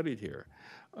have studied here,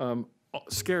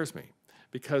 scares me,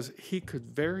 because he could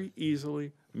very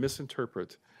easily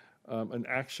misinterpret an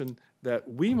action that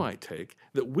we might take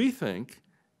that we think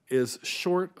is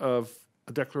short of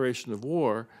a declaration of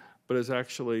war, but is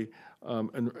actually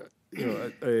a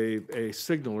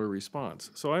signal or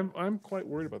response. So I'm quite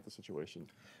worried about the situation.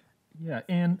 Yeah,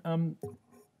 and I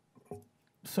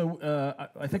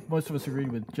think most of us agree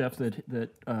with Jeff that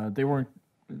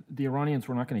the Iranians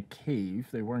were not going to cave.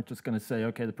 They weren't just going to say,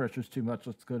 okay, the pressure's too much,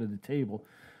 let's go to the table.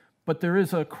 But there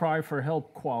is a cry for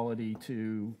help quality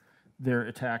to their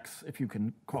attacks, if you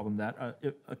can call them that,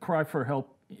 a cry for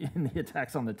help in the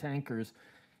attacks on the tankers,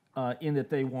 in that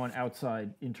they want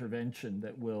outside intervention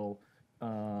that will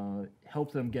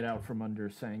help them get out from under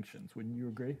sanctions. Wouldn't you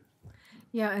agree?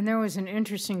 Yeah, and there was an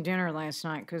interesting dinner last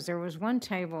night, because there was one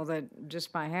table that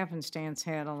just by happenstance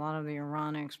had a lot of the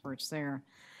Iran experts there.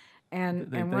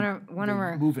 And They one of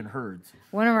our move in herds.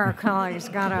 one of our colleagues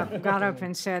got up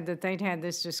and said that they'd had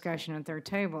this discussion at their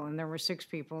table, and there were 6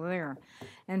 people there.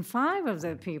 And 5 of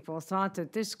the people thought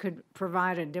that this could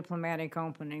provide a diplomatic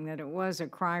opening, that it was a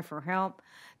cry for help,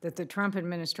 that the Trump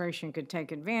administration could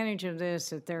take advantage of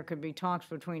this, that there could be talks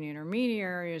between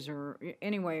intermediaries, or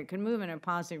anyway, it could move in a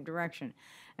positive direction.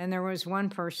 And there was one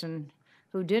person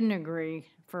who didn't agree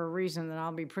for a reason that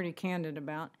I'll be pretty candid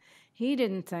about. He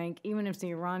didn't think, even if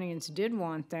the Iranians did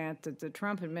want that the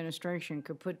Trump administration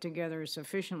could put together a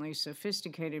sufficiently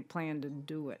sophisticated plan to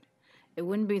do it. It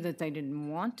wouldn't be that they didn't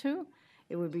want to.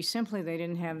 It would be simply they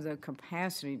didn't have the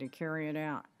capacity to carry it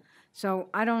out. So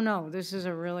I don't know. This is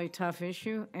a really tough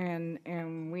issue,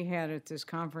 and we had at this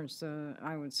conference,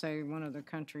 I would say, one of the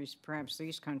countries, perhaps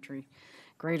these country,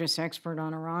 greatest expert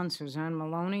on Iran, Suzanne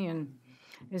Maloney, and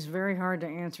it's very hard to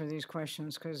answer these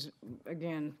questions because,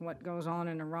 again, what goes on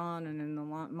in Iran and in the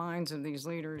minds of these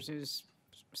leaders is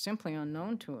simply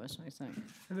unknown to us, I think.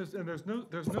 And there's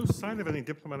no sign of any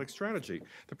diplomatic strategy.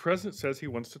 The president says he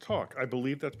wants to talk. I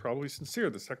believe that's probably sincere.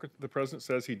 The president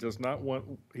says he does not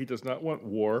want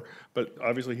war, but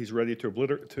obviously he's ready to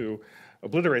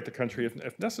obliterate the country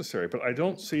if necessary. But I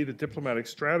don't see the diplomatic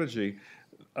strategy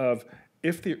of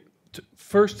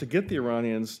first to get the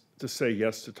Iranians to say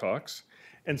yes to talks.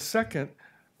 And second,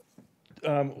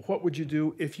 what would you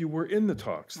do if you were in the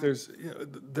talks? There's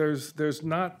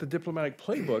not the diplomatic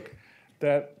playbook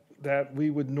that we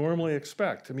would normally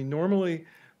expect. I mean, normally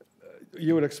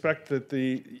you would expect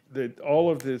that all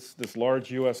of this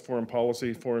large U.S. foreign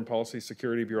policy,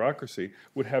 security bureaucracy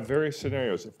would have various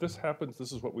scenarios. If this happens,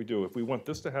 this is what we do. If we want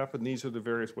this to happen, these are the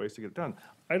various ways to get it done.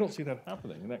 I don't see that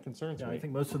happening, and that concerns me. I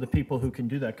think most of the people who can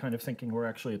do that kind of thinking were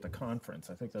actually at the conference.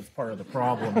 I think that's part of the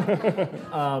problem.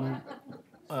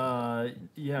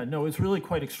 Yeah, no, it's really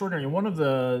quite extraordinary. And one of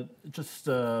the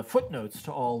footnotes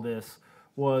to all this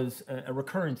was a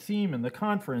recurrent theme in the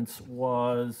conference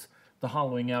was the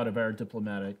hollowing out of our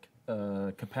diplomatic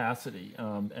capacity.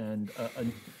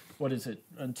 What is it?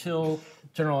 Until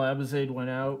General Abizaid went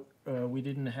out, we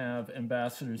didn't have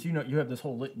ambassadors. You have this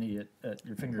whole litany at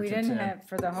your fingertips. We didn't have,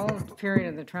 for the whole period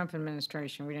of the Trump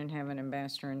administration, we didn't have an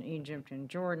ambassador in Egypt, in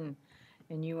Jordan,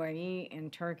 in UAE,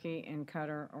 in Turkey, in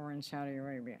Qatar, or in Saudi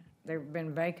Arabia. They've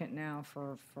been vacant now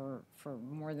for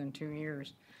more than 2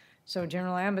 years. So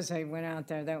General Abizaid went out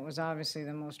there. That was obviously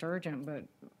the most urgent, but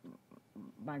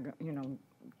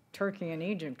Turkey and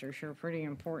Egypt are sure pretty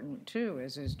important too,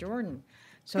 as is Jordan.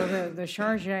 So the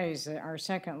chargés, our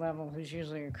second level, who's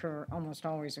usually almost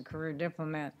always a career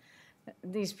diplomat,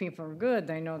 these people are good.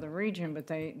 They know the region, but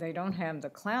they don't have the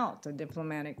clout, the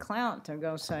diplomatic clout, to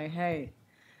go say, hey,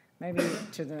 maybe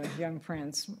to the young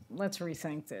prince, let's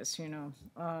rethink this.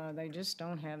 They just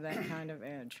don't have that kind of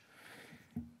edge.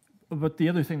 But the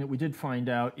other thing that we did find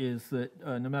out is that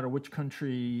no matter which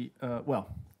country,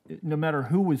 no matter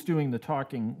who was doing the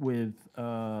talking with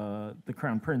the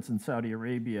Crown Prince in Saudi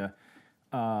Arabia,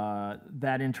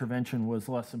 that intervention was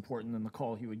less important than the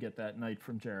call he would get that night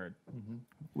from Jared,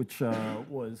 which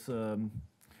was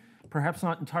perhaps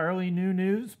not entirely new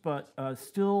news, but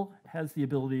still has the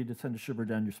ability to send a shiver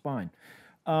down your spine.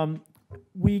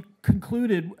 We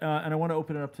concluded, and I want to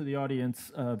open it up to the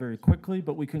audience very quickly,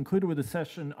 but we concluded with a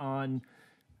session on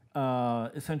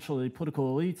essentially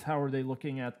political elites. How are they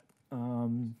looking at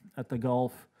the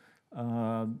Gulf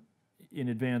in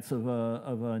advance of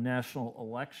a national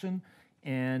election,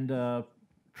 and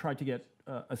tried to get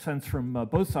a sense from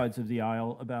both sides of the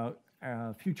aisle about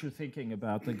future thinking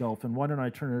about the Gulf. And why don't I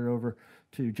turn it over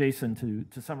to Jason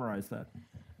to summarize that?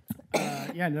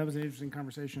 Yeah, that was an interesting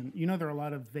conversation. There are a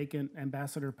lot of vacant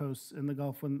ambassador posts in the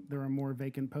Gulf when there are more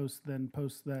vacant posts than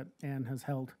posts that Anne has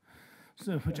held.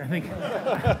 So, which I think,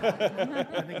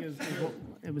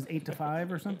 it was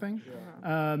 8-5 or something.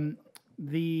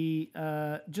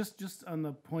 Yeah. Just on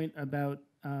the point about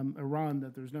Iran,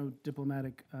 that there's no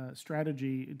diplomatic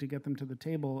strategy to get them to the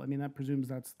table. I mean, that presumes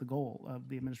that's the goal of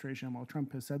the administration. And while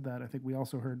Trump has said that, I think we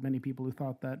also heard many people who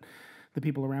thought that the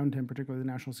people around him, particularly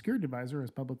the National Security Advisor, has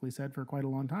publicly said for quite a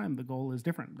long time, the goal is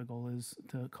different. The goal is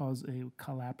to cause a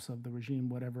collapse of the regime,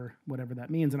 whatever that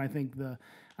means. And I think the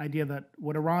idea that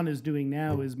what Iran is doing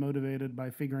now is motivated by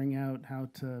figuring out how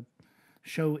to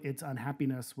show its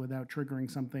unhappiness without triggering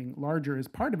something larger is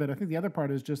part of it. I think the other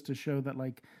part is just to show that,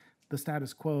 like, the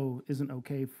status quo isn't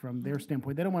okay from their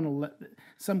standpoint. They don't want to let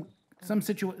some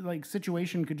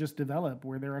situation could just develop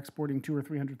where they're exporting 200,000 or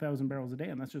 300,000 barrels a day,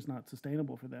 and that's just not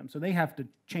sustainable for them. So they have to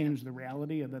change the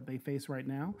reality that they face right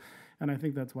now, and I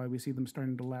think that's why we see them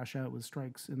starting to lash out with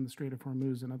strikes in the Strait of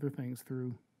Hormuz and other things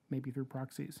maybe through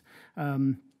proxies.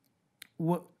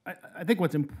 I think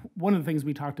one of the things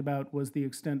we talked about was the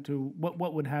extent to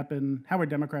what would happen. How are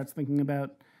Democrats thinking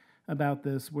about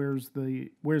this? Where's the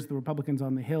Republicans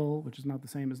on the Hill, which is not the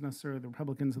same as necessarily the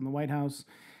Republicans in the White House,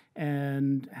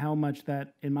 and how much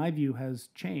that, in my view, has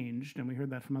changed. And we heard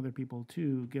that from other people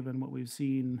too, given what we've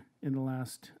seen in the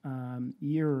last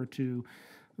year or two.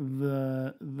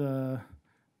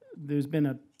 There's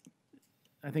been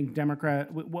I think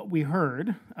what we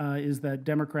heard is that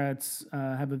Democrats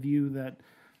have a view that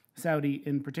Saudi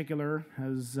in particular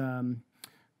has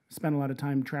spent a lot of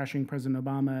time trashing President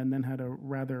Obama and then had a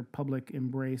rather public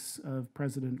embrace of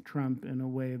President Trump in a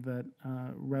way that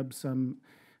rubs some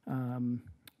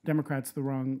Democrats the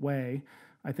wrong way.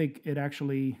 I think it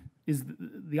actually is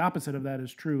the opposite of that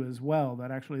is true as well, that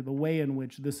actually the way in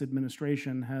which this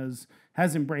administration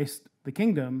has embraced the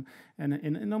kingdom and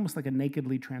in almost like a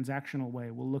nakedly transactional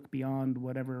way will look beyond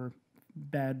whatever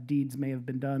bad deeds may have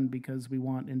been done because we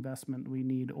want investment, we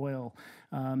need oil.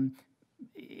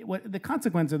 What the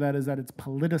consequence of that is that it's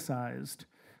politicized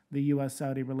the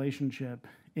U.S.-Saudi relationship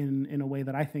in a way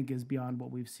that I think is beyond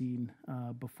what we've seen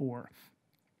before.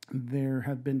 There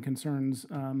have been concerns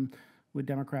with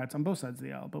Democrats on both sides of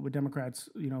the aisle, but with Democrats,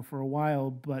 for a while,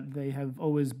 but they have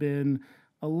always been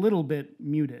a little bit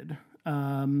muted.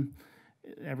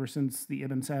 Ever since the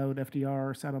Ibn Saud,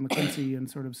 FDR sat on the Quincy and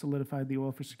sort of solidified the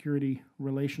oil for security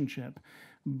relationship.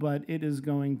 But it is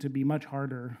going to be much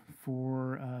harder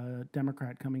for a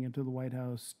Democrat coming into the White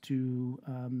House to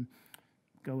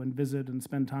go and visit and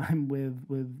spend time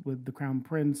with the Crown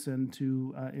Prince and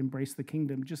to embrace the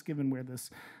kingdom, just given where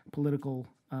this political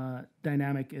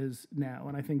dynamic is now.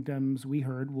 And I think Dems, we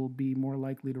heard, will be more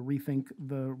likely to rethink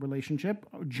the relationship,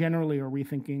 generally are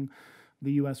rethinking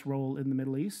the U.S. role in the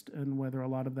Middle East and whether a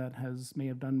lot of that may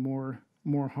have done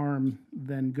more harm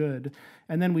than good.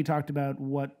 And then we talked about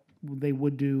what they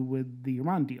would do with the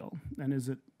Iran deal. And is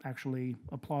it actually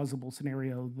a plausible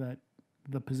scenario that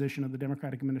the position of the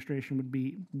Democratic administration would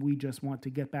be, we just want to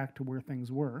get back to where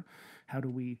things were. How do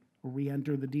we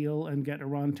re-enter the deal and get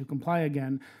Iran to comply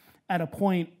again at a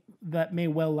point that may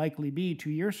well likely be 2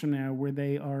 years from now where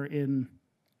they are in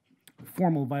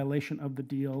formal violation of the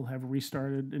deal, have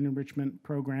restarted an enrichment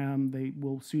program. They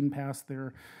will soon pass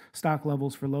their stock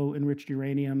levels for low enriched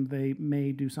uranium. They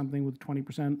may do something with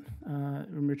 20%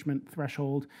 enrichment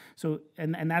threshold. So,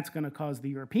 and that's going to cause the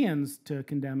Europeans to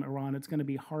condemn Iran. It's going to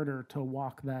be harder to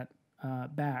walk that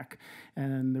back.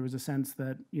 And there was a sense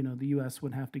that, the U.S.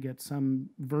 would have to get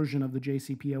some version of the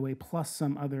JCPOA plus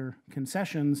some other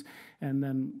concessions, and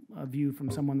then a view from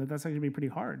someone that's actually going to be pretty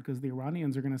hard because the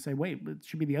Iranians are going to say, wait, it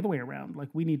should be the other way around. Like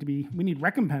we need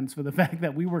recompense for the fact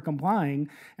that we were complying,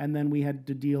 and then we had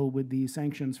to deal with the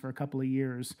sanctions for a couple of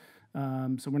years.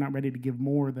 So we're not ready to give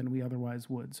more than we otherwise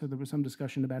would. So there was some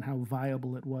discussion about how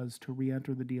viable it was to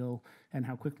re-enter the deal and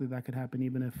how quickly that could happen,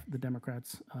 even if the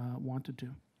Democrats wanted to.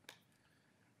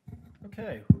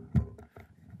 Okay,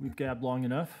 we've gabbed long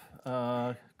enough.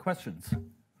 Questions?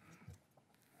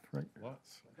 Right.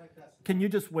 Lots. Can you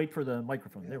just wait for the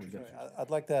microphone? There we go. I'd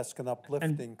like to ask an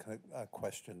uplifting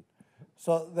question.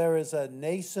 So there is a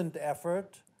nascent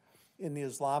effort in the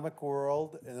Islamic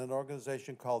world in an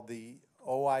organization called the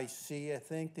OIC, I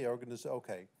think,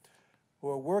 who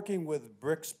are working with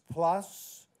BRICS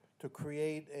Plus to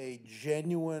create a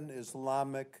genuine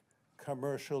Islamic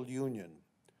commercial union.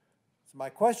 So my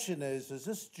question is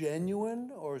this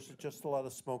genuine or is it just a lot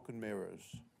of smoke and mirrors?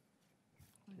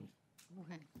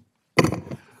 Okay.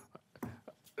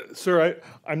 Sir,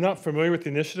 I'm not familiar with the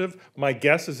initiative. My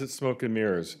guess is it's smoke and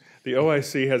mirrors. The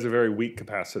OIC has a very weak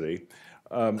capacity,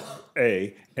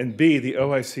 A, and B, the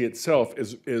OIC itself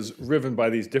is riven by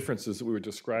these differences that we were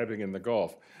describing in the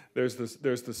Gulf. There's the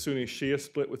Sunni Shia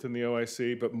split within the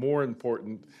OIC, but more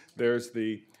important, there's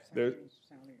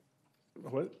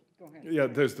what? Yeah,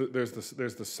 there's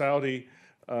the Saudi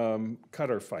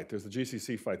Qatar fight. There's the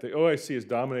GCC fight. The OIC is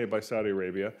dominated by Saudi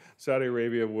Arabia. Saudi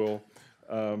Arabia will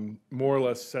more or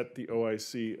less set the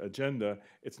OIC agenda.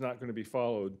 It's not going to be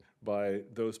followed by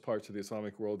those parts of the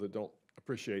Islamic world that don't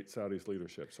appreciate Saudi's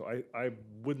leadership. So I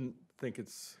wouldn't think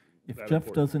it's if that Jeff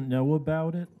important. doesn't know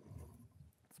about it,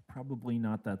 it's probably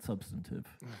not that substantive.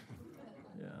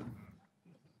 Yeah.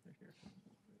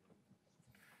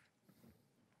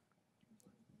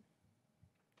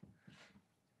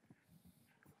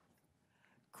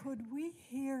 Could we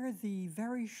hear the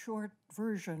very short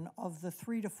version of the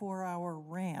 3 to 4 hour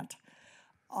rant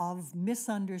of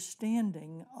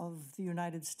misunderstanding of the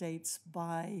United States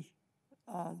by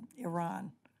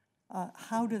Iran?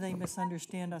 How do they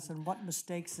misunderstand us, and what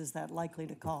mistakes is that likely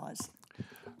to cause?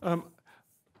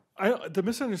 The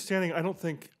misunderstanding, I don't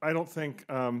think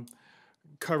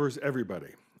covers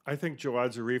everybody. I think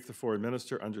Jawad Zarif, the foreign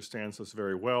minister, understands this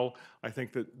very well. I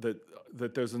think that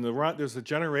there's a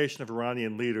generation of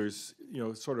Iranian leaders,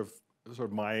 sort of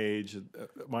my age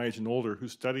and older, who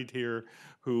studied here,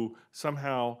 who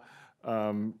somehow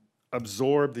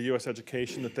absorbed the U.S.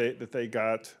 education that they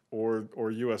got,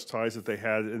 or U.S. ties that they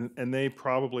had, and they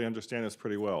probably understand this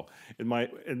pretty well. In my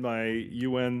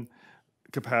UN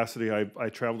capacity, I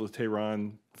traveled to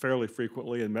Tehran fairly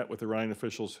frequently and met with Iranian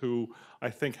officials who I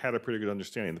think had a pretty good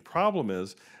understanding. The problem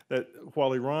is that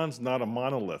while Iran's not a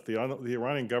monolith, the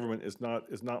Iranian government is not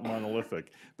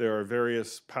monolithic. There are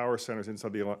various power centers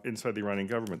inside the Iranian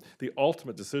government. The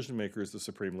ultimate decision maker is the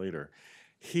supreme leader.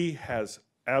 He has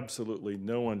absolutely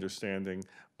no understanding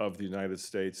of the United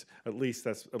States. At least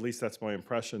that's my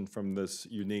impression from this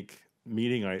unique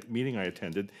meeting I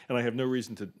attended, and I have no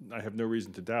reason to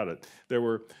doubt it.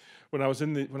 When I was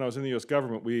in the U.S.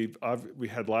 government, we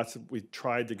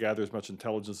tried to gather as much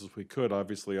intelligence as we could,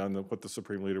 obviously, on what the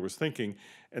supreme leader was thinking,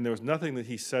 and there was nothing that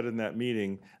he said in that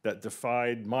meeting that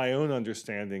defied my own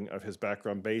understanding of his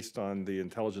background based on the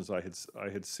intelligence I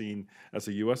had seen as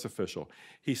a U.S. official.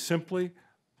 He simply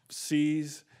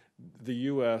sees the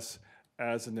U.S.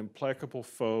 as an implacable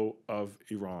foe of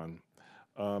Iran,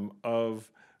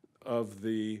 of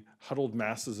the huddled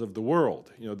masses of the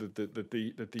world.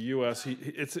 That the U.S. He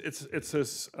had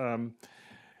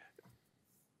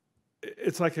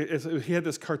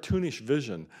this cartoonish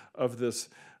vision of this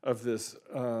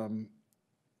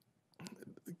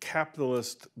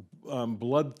capitalist,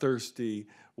 bloodthirsty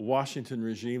Washington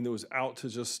regime that was out to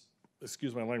just,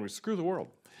 excuse my language, screw the world,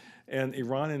 and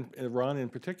Iran in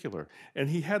particular. And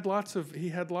he had lots of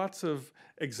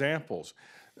examples.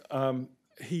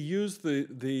 He used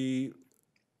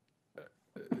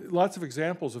lots of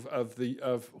examples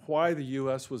of why the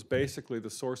U.S. was basically the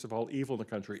source of all evil in the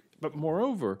country, but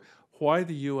moreover, why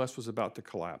the U.S. was about to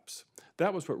collapse.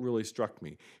 That was what really struck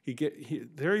me.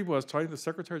 There he was talking to the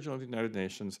Secretary General of the United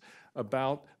Nations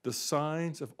about the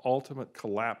signs of ultimate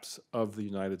collapse of the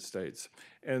United States.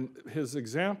 And his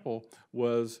example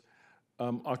was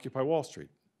Occupy Wall Street.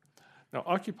 Now,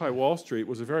 Occupy Wall Street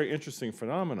was a very interesting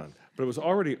phenomenon, but it was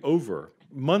already over,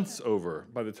 months over,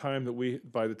 by the time that we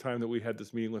had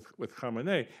this meeting with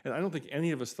Khamenei. And I don't think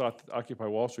any of us thought that Occupy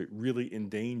Wall Street really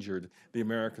endangered the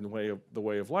American way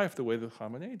of life the way that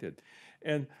Khamenei did.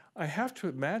 And I have to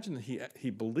imagine that he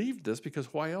believed this,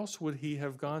 because why else would he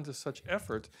have gone to such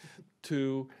effort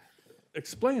to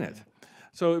explain it?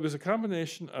 So it was a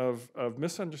combination of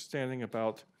misunderstanding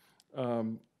about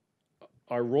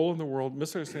our role in the world,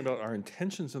 misunderstanding about our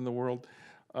intentions in the world,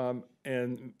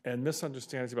 and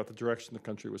misunderstandings about the direction the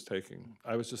country was taking.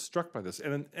 I was just struck by this.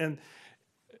 And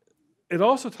it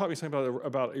also taught me something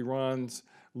about Iran's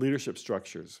leadership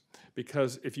structures,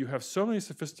 because if you have so many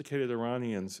sophisticated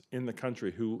Iranians in the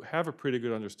country who have a pretty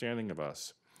good understanding of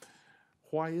us,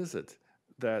 why is it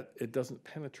that it doesn't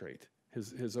penetrate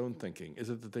his own thinking? Is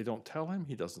it that they don't tell him,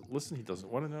 he doesn't listen, he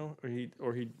doesn't want to know,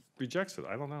 or he rejects it?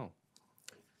 I don't know.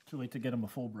 Too late to get him a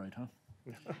Fulbright, huh?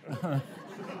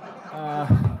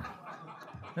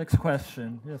 Next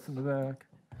question. Yes, in the back.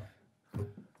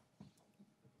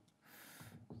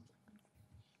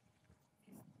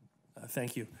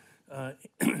 Thank you.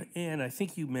 Anne, I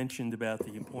think you mentioned about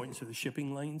the importance of the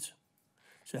shipping lanes.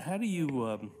 So how do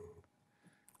you,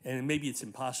 and maybe it's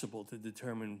impossible to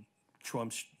determine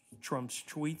Trump's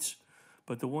tweets,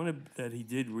 but the one that he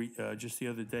did just the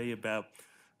other day about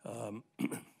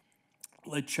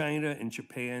let China and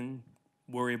Japan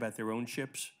worry about their own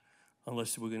ships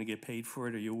unless we're going to get paid for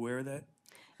it. Are you aware of that?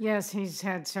 Yes, he's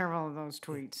had several of those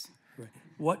tweets.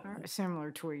 Right.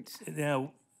 Similar tweets.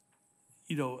 Now,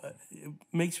 it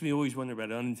makes me always wonder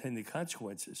about unintended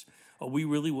consequences. We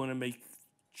really want to make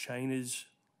China's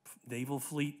naval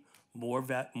fleet more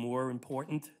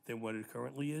important than what it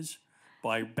currently is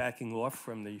by backing off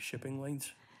from the shipping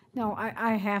lanes? No,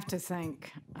 I have to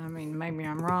think, I mean, maybe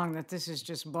I'm wrong, that this is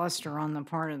just bluster on the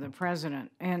part of the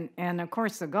president. And of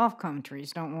course, the Gulf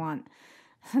countries don't want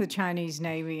the Chinese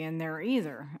Navy in there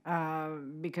either,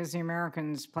 because the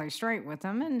Americans play straight with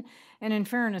them. And in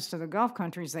fairness to the Gulf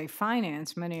countries, they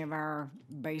finance many of our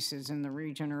bases in the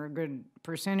region, or a good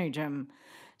percentage of them.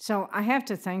 So I have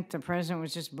to think the president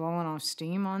was just blowing off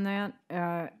steam on that.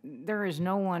 There is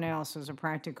no one else, as a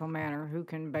practical matter, who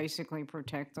can basically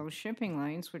protect those shipping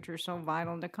lanes, which are so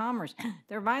vital to commerce.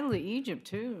 They're vital to Egypt,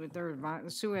 too. They're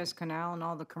the Suez Canal and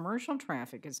all the commercial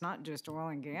traffic. It's not just oil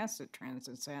and gas that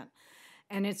transits that.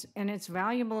 And it's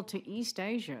valuable to East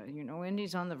Asia.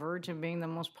 India's on the verge of being the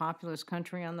most populous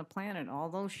country on the planet. All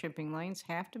those shipping lanes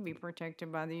have to be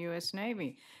protected by the U.S.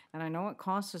 Navy. And I know it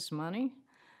costs us money,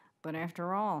 but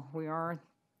after all, we are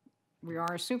we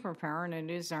are a superpower, and it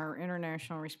is our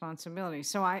international responsibility.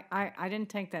 So I didn't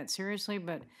take that seriously,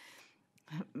 but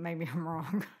maybe I'm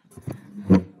wrong.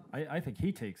 I think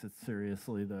he takes it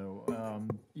seriously, though.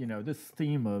 You know, this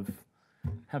theme of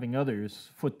having others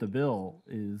foot the bill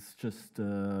is just,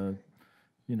 you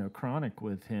know, chronic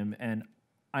with him. And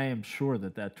I am sure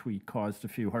that that tweet caused a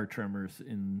few heart tremors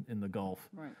in the Gulf.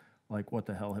 Right. Like, what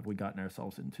the hell have we gotten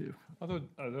ourselves into?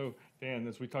 Although, Dan,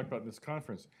 as we talked about in this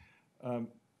conference,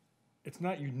 it's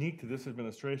not unique to this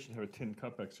administration to have a tin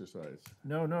cup exercise.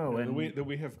 No. And that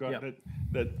we have got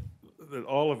that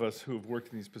all of us who have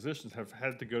worked in these positions have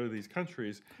had to go to these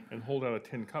countries and hold out a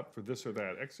tin cup for this or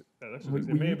that exercise.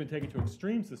 It may have been taken to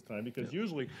extremes this time, because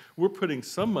usually we're putting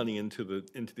some money into the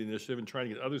initiative and trying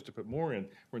to get others to put more in,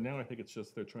 where now I think it's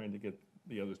just they're trying to get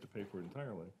the others to pay for it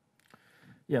entirely.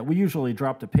 Yeah, we usually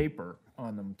dropped a paper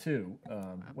on them, too,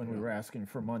 when we were asking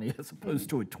for money, as opposed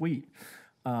to a tweet.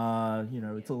 You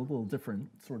know, it's a little different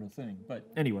sort of thing. But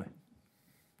anyway,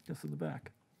 guess in the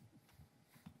back.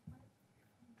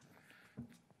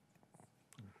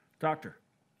 Doctor,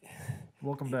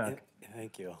 welcome back.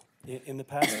 Thank you. In the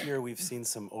past year, we've seen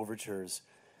some overtures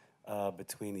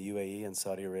between the UAE and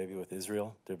Saudi Arabia with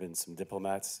Israel. There have been some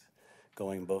diplomats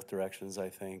going in both directions, I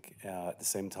think. At the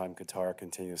same time, Qatar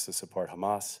continues to support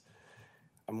Hamas.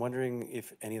 I'm wondering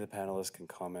if any of the panelists can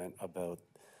comment about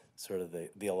sort of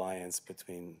the alliance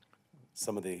between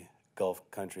some of the Gulf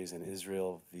countries and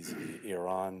Israel vis-a-vis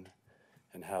Iran,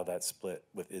 and how that split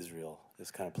with Israel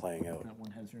is kind of playing out. That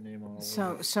one has your name on it.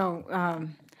 So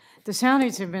the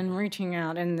Saudis have been reaching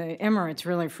out, and the Emirates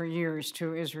really for years,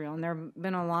 to Israel, and there have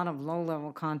been a lot of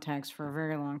low-level contacts for a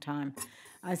very long time.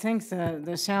 I think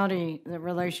the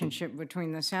relationship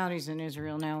between the Saudis and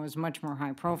Israel now is much more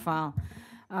high profile.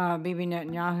 Bibi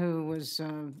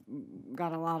Netanyahu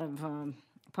got a lot of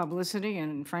publicity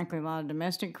and, frankly, a lot of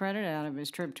domestic credit out of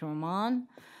his trip to Oman.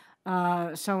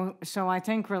 So I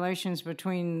think relations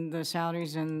between the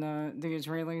Saudis and the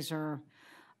Israelis are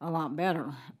a lot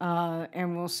better.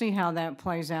 And we'll see how that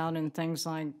plays out in things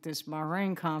like this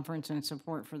Bahrain conference and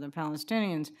support for the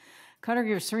Palestinians. Qatar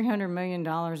gives $300 million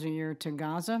a year to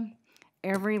Gaza.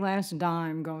 Every last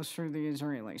dime goes through the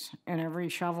Israelis, and every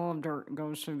shovel of dirt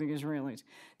goes through the Israelis.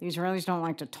 The Israelis don't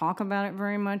like to talk about it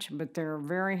very much, but they're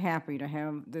very happy to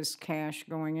have this cash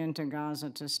going into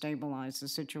Gaza to stabilize the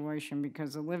situation,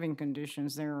 because the living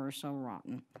conditions there are so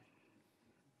rotten.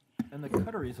 And the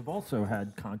Qataris have also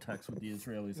had contacts with the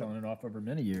Israelis on and off over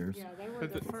many years. Yeah, they were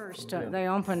the first. They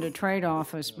opened a trade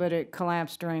office, but it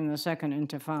collapsed during the Second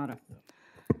Intifada.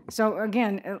 So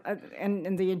again,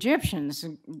 and the Egyptians,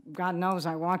 God knows,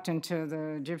 I walked into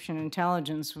the Egyptian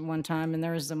intelligence one time, and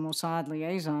there was the Mossad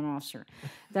liaison officer.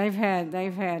 They've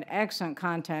had excellent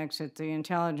contacts at the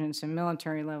intelligence and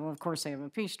military level. Of course, they have a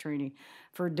peace treaty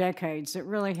for decades that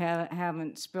really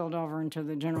haven't spilled over into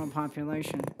the general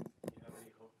population.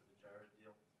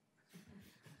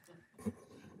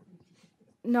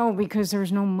 No, because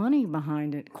there's no money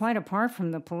behind it. Quite apart from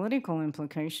the political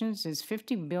implications, it's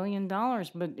 $50 billion,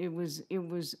 but it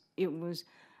was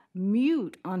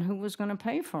mute on who was going to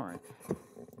pay for it.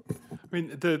 I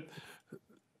mean,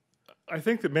 I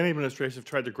think that many administrations have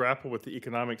tried to grapple with the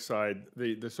economic side,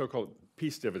 the so-called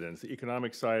peace dividends, the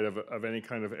economic side of any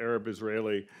kind of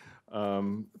Arab-Israeli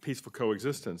peaceful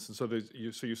coexistence. And so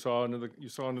you saw under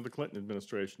the Clinton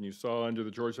administration, you saw under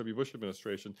the George W. Bush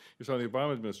administration, you saw in the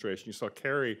Obama administration, you saw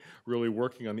Kerry really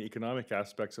working on the economic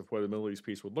aspects of what a Middle East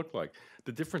peace would look like.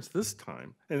 The difference this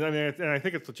time, and I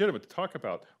think it's legitimate to talk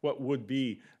about what would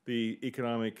be the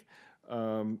economic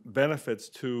benefits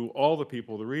to all the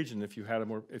people of the region if you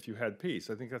had peace.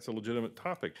 I think that's a legitimate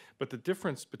topic. But the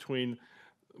difference between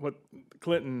what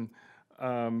Clinton,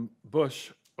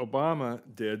 Bush, Obama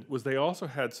did was they also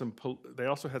had some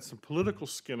political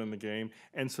skin in the game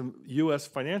and some U.S.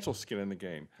 financial skin in the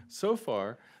game. So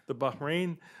far, the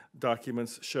Bahrain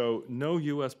documents show no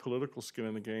U.S. political skin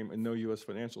in the game and no U.S.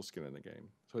 financial skin in the game.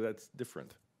 So that's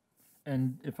different.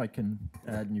 And if I can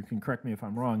add, and you can correct me if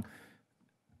I'm wrong,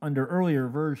 under earlier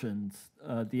versions,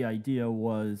 the idea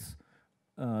was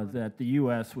that the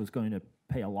U.S. was going to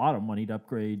pay a lot of money to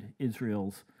upgrade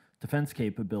Israel's defense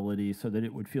capability so that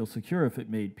it would feel secure if it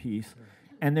made peace.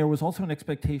 And there was also an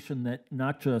expectation that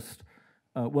not just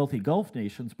wealthy Gulf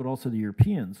nations, but also the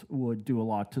Europeans would do a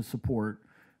lot to support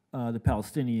the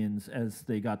Palestinians as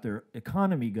they got their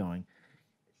economy going.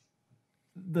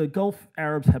 The Gulf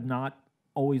Arabs have not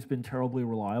always been terribly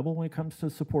reliable when it comes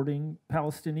to supporting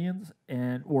Palestinians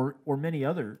or many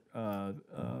other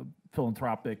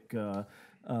philanthropic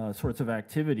sorts of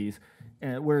activities.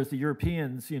 Whereas the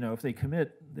Europeans, if they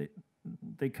commit,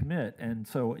 they commit. And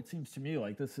so it seems to me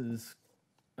like this is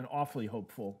an awfully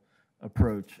hopeful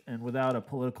approach, and without a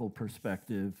political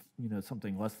perspective,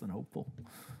 something less than hopeful.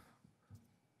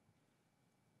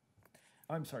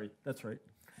 I'm sorry, that's right.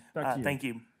 Back to you. Thank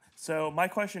you. So my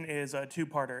question is a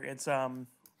two-parter. It's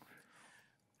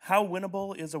how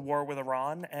winnable is a war with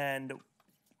Iran, and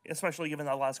especially given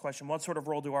that last question, what sort of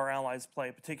role do our allies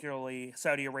play, particularly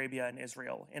Saudi Arabia and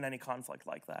Israel, in any conflict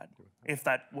like that, if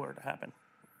that were to happen?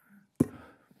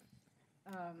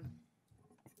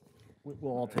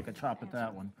 We'll all take a chop at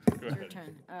that one. Your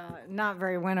turn. Not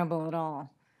very winnable at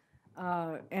all.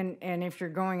 And if you're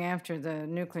going after the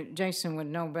nuclear, Jason would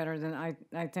know better than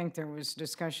I think there was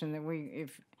discussion that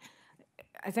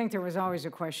I think there was always a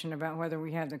question about whether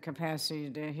we have the capacity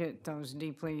to hit those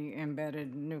deeply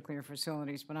embedded nuclear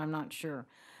facilities, but I'm not sure.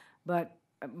 But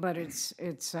it's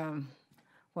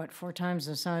what, 4 times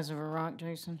the size of Iraq,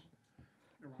 Jason?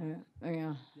 Yeah.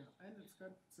 And it's got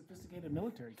sophisticated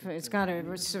military. It's got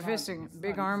a sophisticated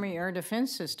big army air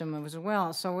defense system as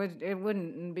well, so it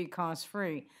wouldn't be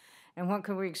cost-free. And what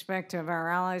could we expect of our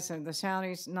allies and the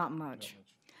Saudis? Not much.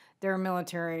 Their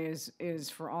military is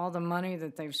for all the money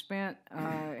that they've spent,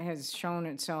 has shown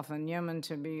itself in Yemen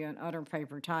to be an utter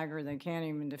paper tiger. They can't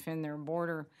even defend their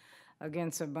border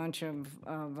against a bunch of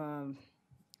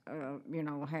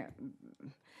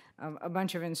a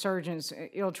bunch of insurgents,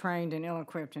 ill-trained and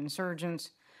ill-equipped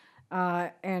insurgents.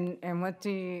 And what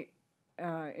the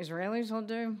Israelis will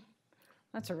do,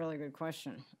 that's a really good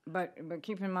question. But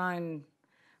keep in mind,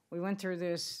 we went through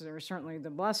this, or certainly the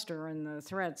bluster and the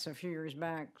threats a few years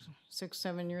back, 6,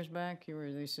 7 years back. You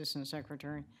were the assistant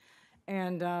secretary.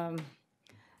 And the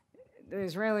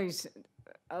Israelis,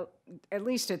 at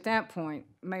least at that point,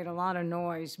 made a lot of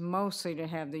noise, mostly to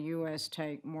have the U.S.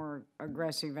 take more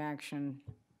aggressive action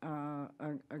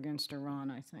against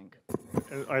Iran, I think.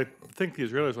 And I think the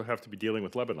Israelis will have to be dealing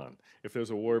with Lebanon. If there's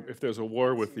a war,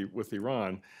 with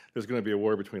Iran, there's going to be a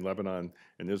war between Lebanon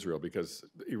and Israel, because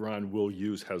Iran will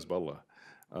use Hezbollah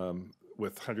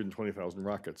with 120,000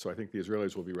 rockets. So I think the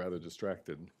Israelis will be rather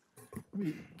distracted. Let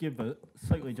me give a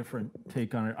slightly different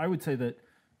take on it. I would say that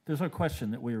there's no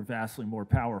question that we are vastly more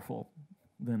powerful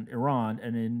than Iran,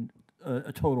 and in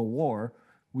a total war,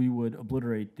 we would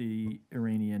obliterate the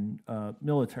Iranian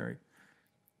military.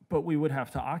 But we would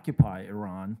have to occupy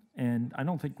Iran, and I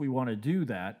don't think we want to do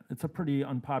that. It's a pretty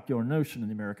unpopular notion in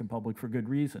the American public for good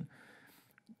reason.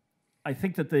 I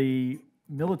think that the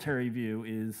military view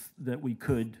is that we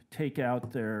could take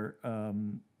out their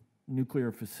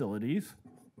nuclear facilities,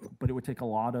 but it would take a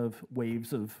lot of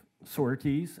waves of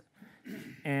sorties,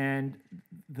 and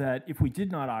that if we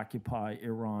did not occupy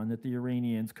Iran, that the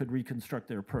Iranians could reconstruct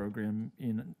their program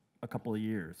in a couple of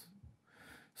years.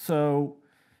 So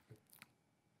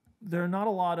there are not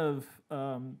a lot of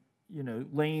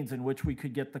lanes in which we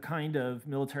could get the kind of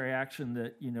military action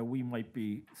that we might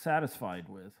be satisfied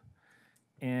with.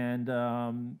 And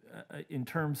in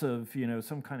terms of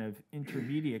some kind of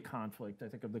intermediate conflict, I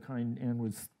think of the kind Ann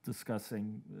was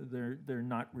discussing, they're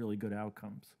not really good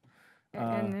outcomes.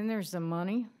 And then there's the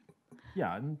money.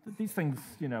 Yeah, and these things,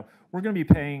 we're going to be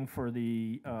paying for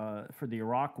the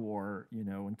Iraq War,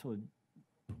 until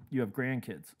you have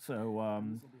grandkids. So,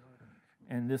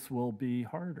 and this will be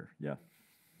harder. Yeah.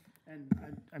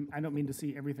 And I don't mean to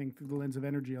see everything through the lens of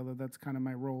energy, although that's kind of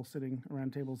my role sitting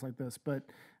around tables like this. But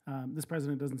this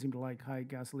president doesn't seem to like high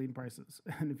gasoline prices.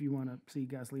 And if you want to see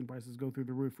gasoline prices go through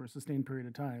the roof for a sustained period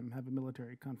of time, have a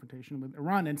military confrontation with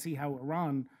Iran and see how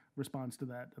Iran responds to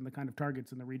that and the kind of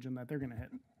targets in the region that they're going to hit.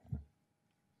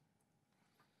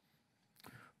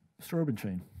 Mr.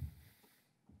 Obenchain.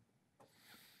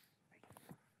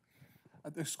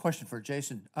 This question for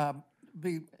Jason.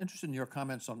 Be interested in your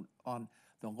comments on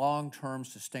the long-term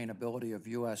sustainability of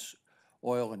U.S.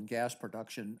 oil and gas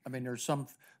production. I mean, there's some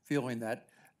feeling that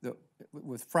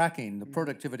with fracking, the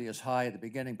productivity is high at the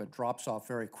beginning, but drops off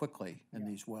very quickly in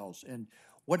these wells. And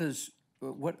what is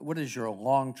your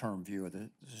long-term view of the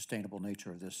sustainable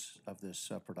nature of this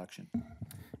production?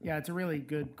 Yeah, it's a really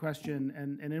good question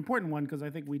and an important one, because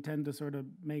I think we tend to sort of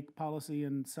make policy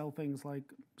and sell things like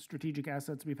strategic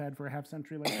assets we've had for a half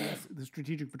century, like the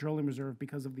Strategic Petroleum Reserve,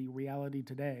 because of the reality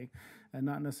today, and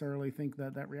not necessarily think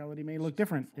that that reality may look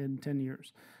different in 10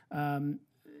 years.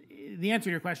 The answer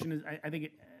to your question is, I think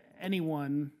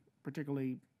anyone,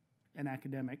 particularly an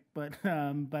academic, but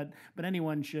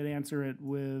anyone should answer it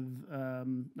with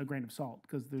a grain of salt,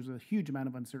 because there's a huge amount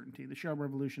of uncertainty. The shale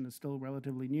revolution is still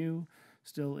relatively new,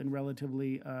 still in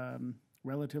relatively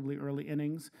early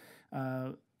innings,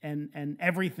 and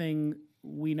everything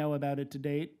we know about it to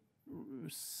date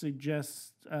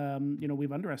suggests,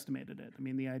 we've underestimated it. I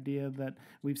mean, the idea that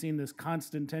we've seen this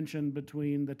constant tension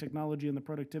between the technology and the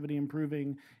productivity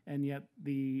improving, and yet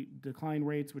the decline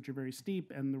rates, which are very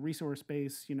steep, and the resource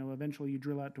base, eventually you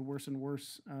drill out to worse and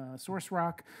worse source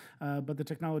rock, but the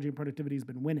technology and productivity has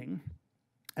been winning,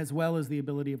 as well as the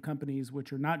ability of companies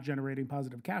which are not generating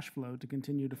positive cash flow to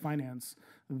continue to finance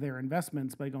their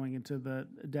investments by going into the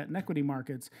debt and equity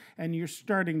markets. And you're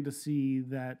starting to see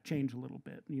that change a little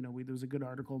bit. There was a good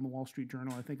article in the Wall Street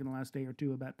Journal, I think in the last day or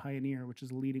two, about Pioneer, which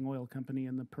is a leading oil company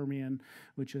in the Permian,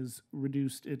 which has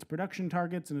reduced its production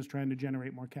targets and is trying to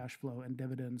generate more cash flow and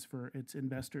dividends for its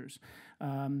investors.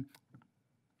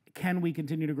 Can we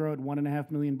continue to grow at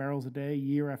 1.5 million barrels a day,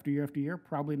 year after year after year?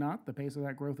 Probably not. The pace of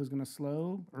that growth is going to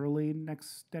slow early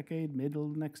next decade, middle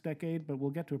next decade, but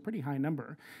we'll get to a pretty high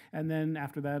number. And then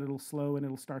after that, it'll slow and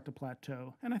it'll start to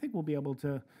plateau. And I think we'll be able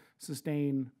to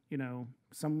sustain,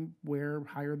 somewhere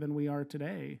higher than we are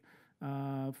today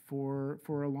for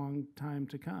a long time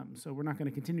to come. So we're not going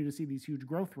to continue to see these huge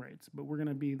growth rates, but we're going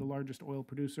to be the largest oil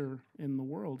producer in the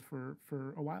world for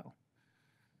a while.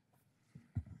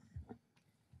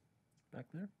 Back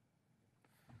there.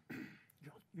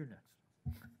 John, you're next.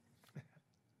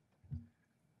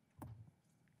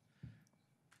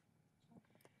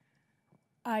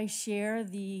 I share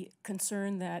the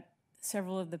concern that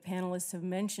several of the panelists have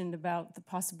mentioned about the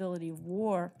possibility of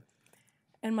war.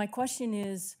 And my question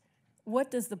is, what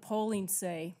does the polling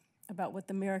say about what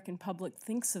the American public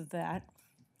thinks of that?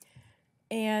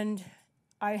 And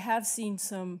I have seen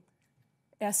some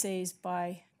essays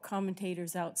by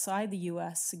commentators outside the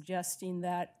U.S. suggesting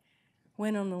that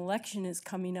when an election is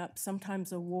coming up,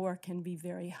 sometimes a war can be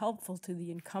very helpful to the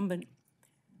incumbent.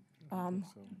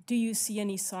 Do you see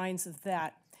any signs of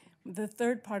that? The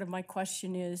third part of my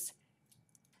question is,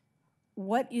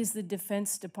 what is the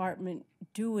Defense Department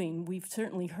doing? We've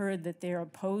certainly heard that they're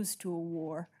opposed to a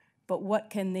war, but what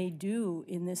can they do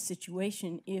in this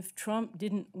situation? If Trump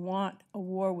didn't want a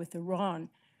war with Iran,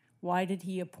 why did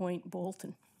he appoint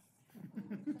Bolton?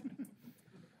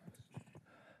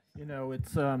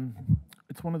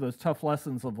 It's one of those tough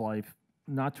lessons of life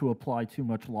not to apply too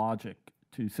much logic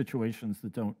to situations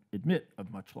that don't admit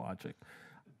of much logic.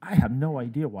 I have no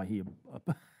idea why he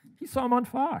saw him on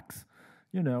Fox.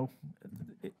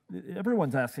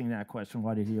 Everyone's asking that question.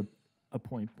 Why did he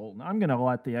appoint Bolton? I'm going to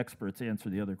let the experts answer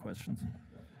the other questions.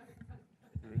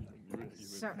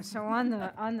 So on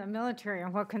the military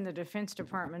and what can the Defense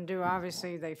Department do?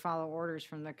 Obviously, they follow orders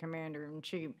from the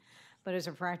Commander-in-Chief, but as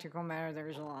a practical matter,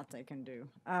 there's a lot they can do.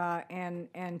 And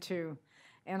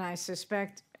I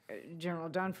suspect General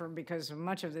Dunford, because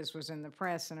much of this was in the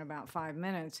press in about 5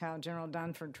 minutes, how General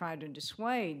Dunford tried to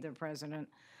dissuade the president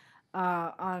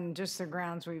on just the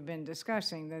grounds we've been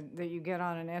discussing, that you get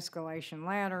on an escalation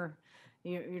ladder.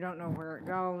 You don't know where it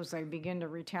goes. They begin to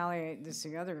retaliate. This is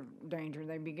the other danger.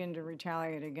 They begin to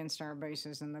retaliate against our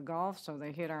bases in the Gulf, so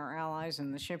they hit our allies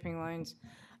in the shipping lanes.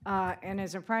 And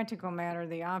as a practical matter,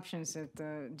 the options that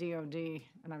the DOD,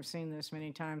 and I've seen this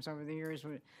many times over the years,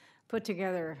 would put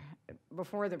together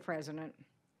before the president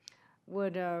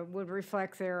would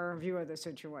reflect their view of the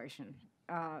situation.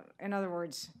 In other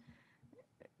words,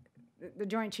 the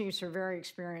Joint Chiefs are very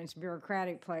experienced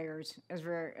bureaucratic players, as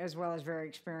well as very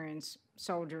experienced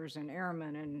soldiers and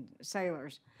airmen and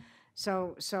sailors.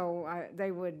 So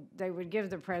they would give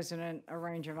the president a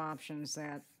range of options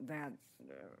that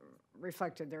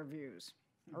reflected their views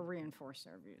or reinforced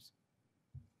their views.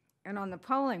 And on the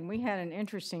polling, we had an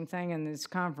interesting thing in this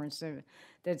conference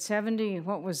that 70,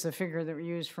 what was the figure that we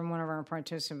used from one of our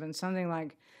participants? Something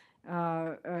like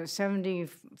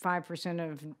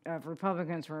 75% of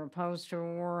Republicans were opposed to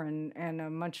a war and a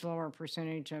much lower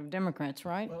percentage of Democrats,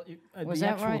 right? Well, was the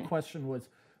that actual right? question was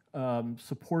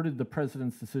supported the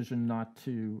president's decision not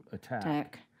to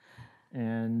attack.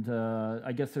 And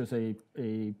I guess there's a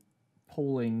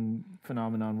polling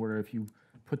phenomenon where if you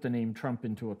put the name Trump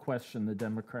into a question, the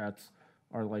Democrats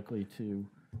are likely to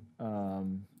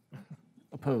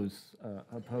oppose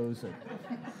it.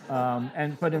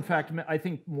 But in fact, I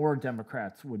think more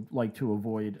Democrats would like to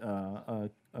avoid a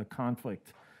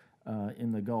conflict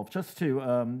in the Gulf. Just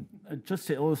to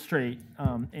illustrate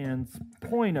Ann's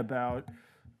point about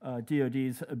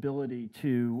DOD's ability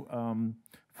to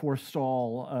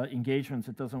forestall engagements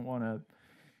it doesn't want to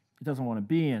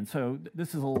be in. So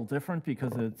this is a little different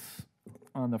because it's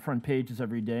on the front pages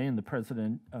every day, and the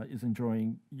president is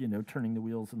enjoying, turning the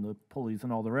wheels and the pulleys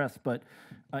and all the rest. But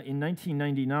in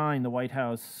 1999,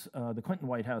 the Clinton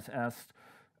White House asked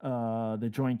the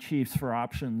Joint Chiefs for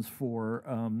options for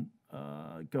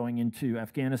going into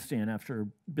Afghanistan after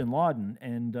bin Laden,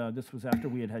 and this was after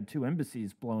we had 2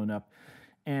 embassies blown up.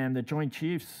 And the Joint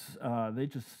Chiefs, they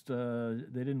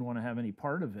didn't want to have any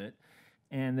part of it.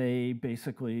 And they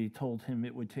basically told him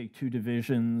it would take 2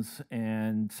 divisions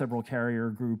and several carrier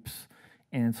groups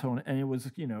and so on. And it was,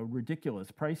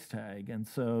 ridiculous price tag. And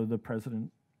so the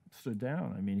president stood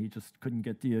down. I mean, he just couldn't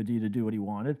get DOD to do what he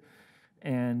wanted.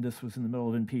 And this was in the middle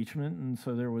of impeachment. And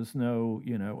so there was no,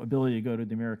 ability to go to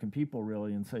the American people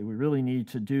really and say, we really need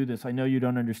to do this. I know you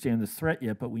don't understand this threat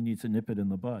yet, but we need to nip it in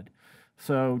the bud.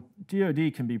 So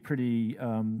DOD can be pretty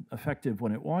effective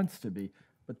when it wants to be.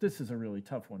 But this is a really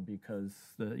tough one because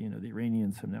the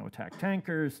Iranians have now attacked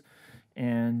tankers,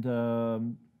 and our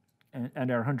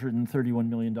 $131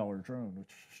 million drone,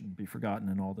 which shouldn't be forgotten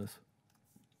in all this.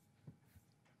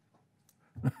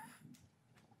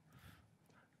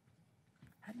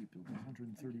 How do you build a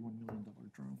 $131 million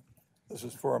drone? This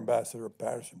is for Ambassador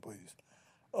Patterson, please.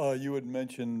 You had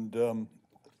mentioned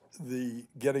the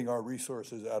getting our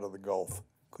resources out of the Gulf.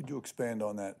 Could you expand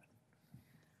on that?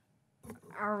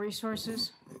 Our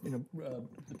resources? The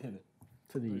pivot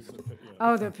to the east.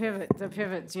 Oh, the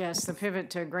pivots, yes, the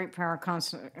pivot to great power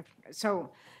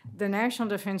So the National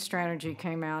Defense Strategy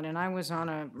came out, and I was on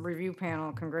a review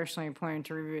panel congressionally appointed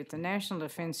to review it. The National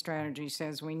Defense Strategy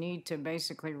says we need to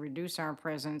basically reduce our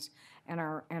presence and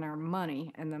our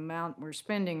money and the amount we're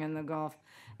spending in the Gulf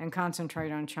and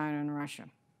concentrate on China and Russia.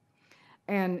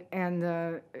 And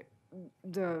the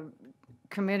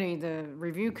committee, the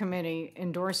review committee,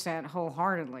 endorsed that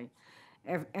wholeheartedly.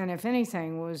 And if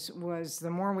anything, was the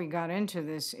more we got into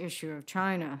this issue of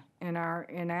China and our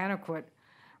inadequate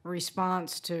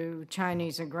response to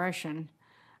Chinese aggression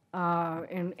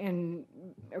in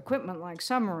equipment like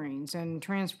submarines and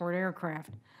transport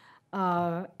aircraft,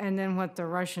 and then what the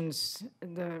Russians,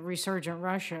 the resurgent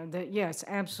Russia, that yes,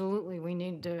 absolutely, we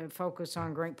need to focus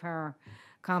on great power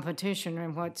competition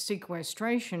and what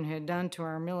sequestration had done to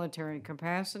our military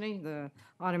capacity, the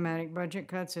automatic budget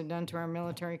cuts had done to our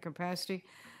military capacity.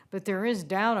 But there is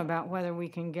doubt about whether we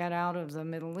can get out of the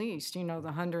Middle East. The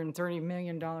 $130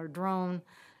 million drone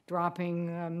dropping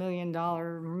 $1 million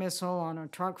missile on a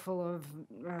truck full of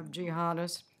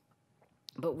jihadists.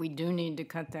 But we do need to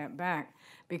cut that back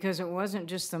because it wasn't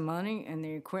just the money and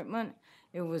the equipment.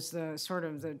 It was the sort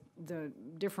of the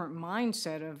different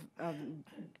mindset of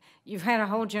you've had a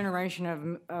whole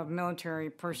generation of military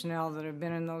personnel that have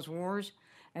been in those wars,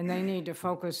 and they need to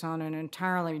focus on an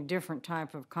entirely different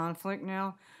type of conflict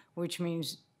now, which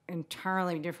means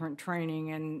entirely different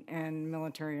training and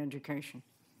military education.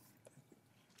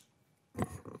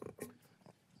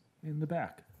 In the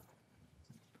back.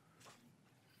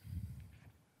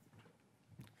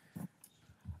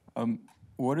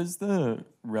 What is the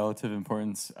relative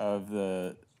importance of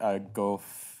the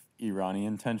Gulf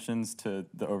Iranian tensions to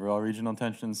the overall regional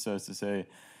tensions? So as to say,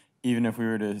 even if we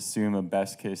were to assume a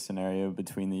best case scenario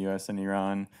between the U.S. and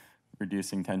Iran,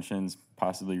 reducing tensions,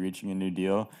 possibly reaching a new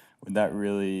deal, would that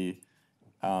really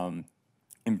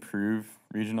improve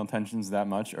regional tensions that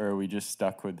much, or are we just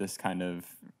stuck with this kind of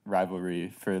rivalry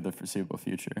for the foreseeable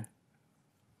future?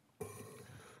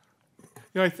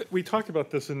 We talked about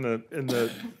this in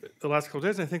the last couple of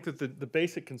days, and I think that the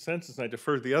basic consensus, and I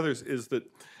defer to the others, is that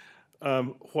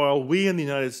while we in the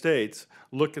United States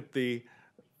look at the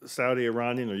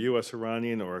Saudi-Iranian or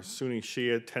U.S.-Iranian or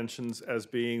Sunni-Shia tensions as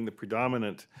being the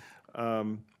predominant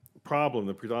problem,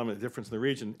 the predominant difference in the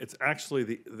region, it's actually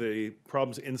the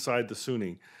problems inside the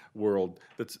Sunni world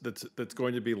that's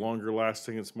going to be longer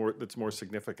lasting. That's more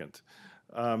significant.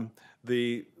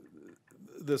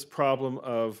 This problem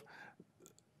of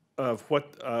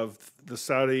the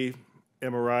Saudi,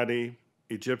 Emirati,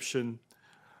 Egyptian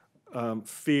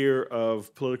fear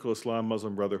of political Islam,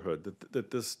 Muslim Brotherhood, that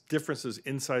this differences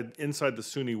inside the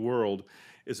Sunni world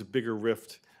is a bigger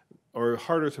rift, or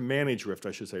harder to manage rift,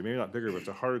 I should say, maybe not bigger rift,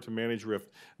 a harder to manage rift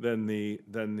than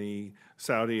the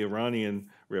Saudi-Iranian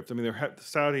rift. I mean,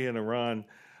 Saudi and Iran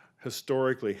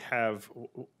historically have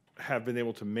been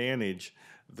able to manage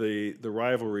the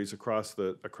rivalries across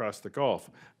the Gulf,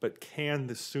 but can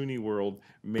the Sunni world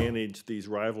manage these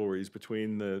rivalries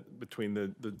between the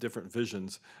different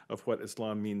visions of what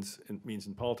Islam means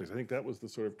in politics? I think that was the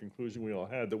sort of conclusion we all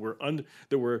had, that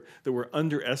we're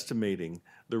underestimating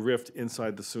the rift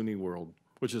inside the Sunni world,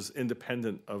 which is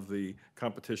independent of the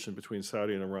competition between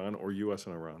Saudi and Iran or U.S.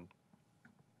 and Iran.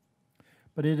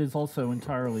 But it is also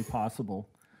entirely possible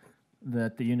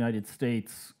that the United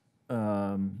States,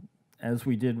 as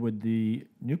we did with the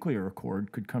nuclear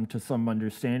accord, could come to some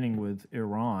understanding with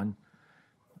Iran.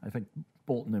 I think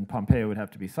Bolton and Pompeo would have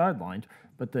to be sidelined,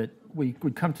 but that we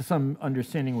would come to some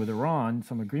understanding with Iran,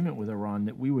 some agreement with Iran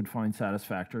that we would find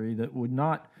satisfactory, that would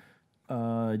not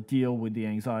deal with the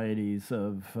anxieties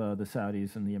of the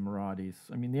Saudis and the Emiratis.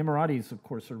 I mean, the Emiratis, of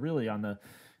course, are really on the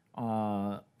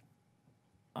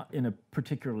in a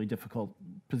particularly difficult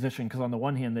position because on the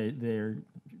one hand, they're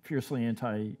fiercely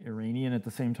anti-Iranian. At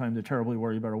the same time, they're terribly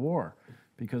worried about a war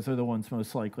because they're the ones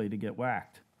most likely to get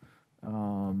whacked.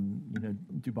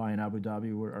 Dubai and Abu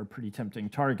Dhabi are pretty tempting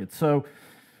targets. So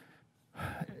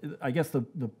I guess the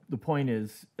point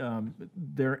is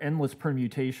there are endless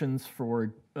permutations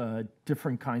for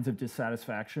different kinds of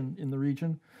dissatisfaction in the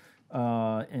region.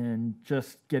 And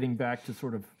just getting back to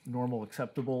sort of normal,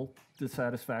 acceptable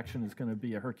dissatisfaction is going to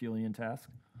be a Herculean task.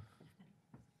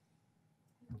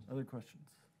 Other questions?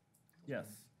 Yes.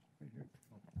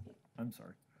 I'm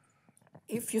sorry.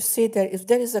 If you see if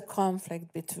there is a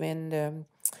conflict between the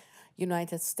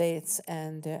United States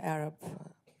and the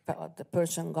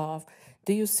Persian Gulf,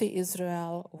 do you see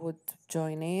Israel would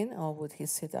join in, or would he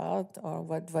sit out, or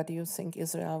what do you think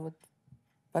Israel would,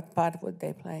 what part would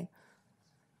they play?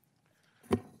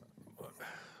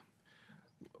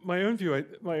 My own view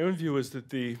is that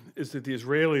the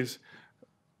Israelis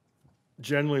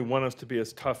generally want us to be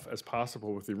as tough as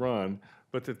possible with Iran,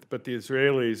 but the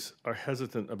Israelis are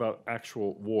hesitant about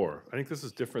actual war. I think this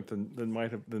is different than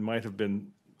might have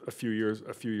been a few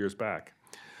years back.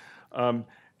 And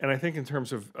I think in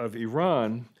terms of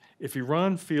Iran, if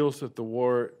Iran feels that the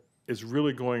war is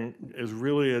really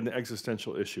an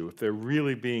existential issue, if they're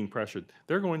really being pressured,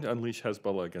 they're going to unleash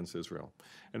Hezbollah against Israel.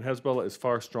 And Hezbollah is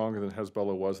far stronger than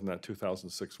Hezbollah was in that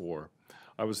 2006 war.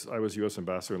 I was U.S.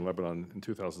 ambassador in Lebanon in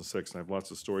 2006, and I have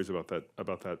lots of stories about that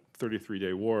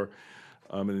 33-day war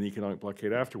and an economic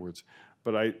blockade afterwards.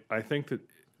 But I think that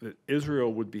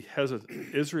Israel would be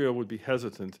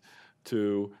hesitant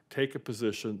to take a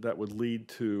position that would lead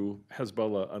to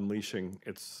Hezbollah unleashing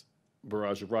its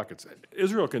barrage of rockets.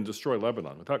 Israel can destroy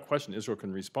Lebanon. Without question, Israel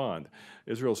can respond.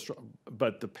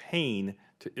 But the pain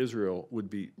to Israel would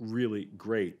be really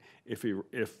great if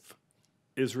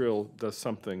Israel does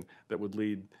something that would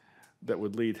lead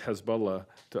Hezbollah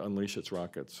to unleash its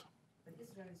rockets. But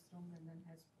Israel is stronger than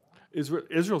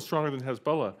Hezbollah. Israel's stronger than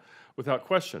Hezbollah, without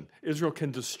question. Israel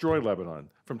can destroy Lebanon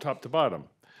from top to bottom,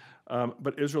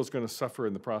 but Israel's going to suffer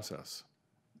in the process.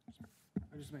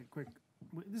 I'll just make it quick.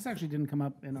 This actually didn't come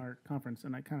up in our conference,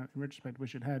 and I kind of, in retrospect,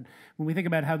 wish it had. When we think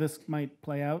about how this might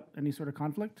play out, any sort of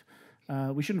conflict,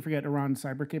 we shouldn't forget Iran's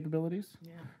cyber capabilities.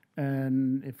 Yeah.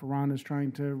 And if Iran is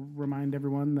trying to remind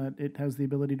everyone that it has the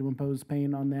ability to impose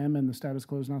pain on them and the status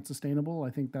quo is not sustainable, I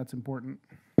think that's important.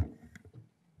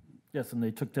 Yes, and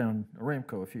they took down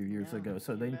Aramco a few years ago,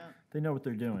 so they know what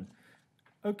they're doing.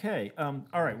 Okay, all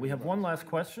right, we have one last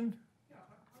question.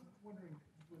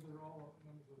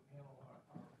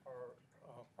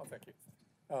 Thank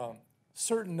you.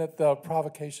 Certain that the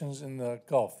provocations in the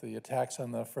Gulf, the attacks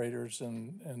on the freighters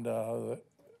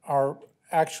are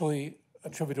actually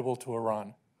attributable to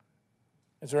Iran.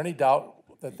 Is there any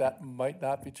doubt that that might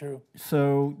not be true?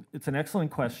 So it's an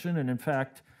excellent question, and in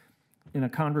fact, in a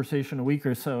conversation a week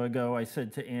or so ago, I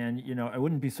said to Anne, I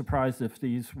wouldn't be surprised if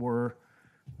these were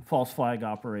false flag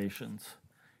operations.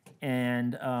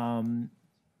 And I'm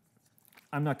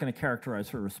not going to characterize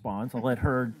her response. I'll let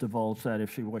her divulge that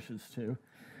if she wishes to.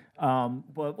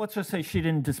 But let's just say she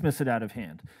didn't dismiss it out of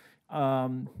hand.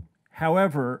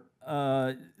 However,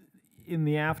 in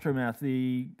the aftermath,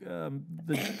 the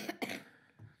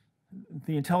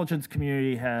intelligence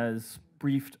community has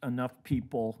briefed enough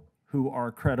people who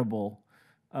are credible,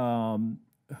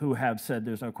 who have said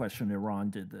there's no question Iran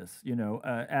did this.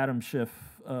 Adam Schiff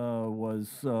was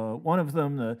one of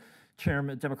them, the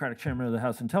Democratic chairman of the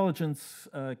House Intelligence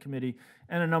Committee,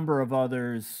 and a number of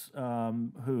others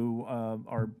who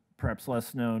are perhaps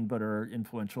less known but are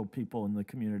influential people in the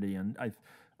community. And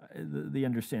the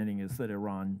understanding is that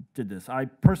Iran did this. I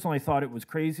personally thought it was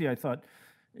crazy. I thought,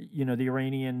 the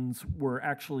Iranians were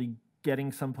actually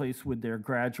getting someplace with their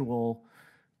gradual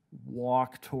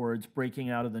walk towards breaking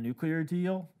out of the nuclear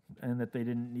deal, and that they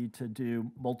didn't need to do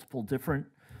multiple different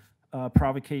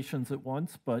provocations at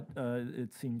once, but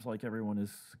it seems like everyone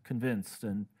is convinced,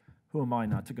 and who am I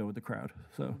not to go with the crowd?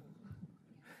 So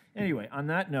anyway, on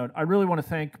that note, I really want to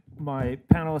thank my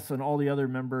panelists and all the other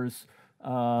members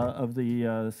of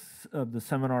the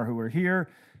seminar who were here,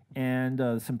 and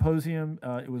the symposium.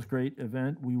 It was a great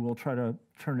event. We will try to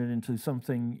turn it into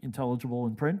something intelligible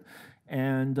in print,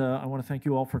 and I want to thank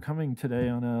you all for coming today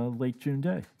on a late June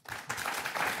day.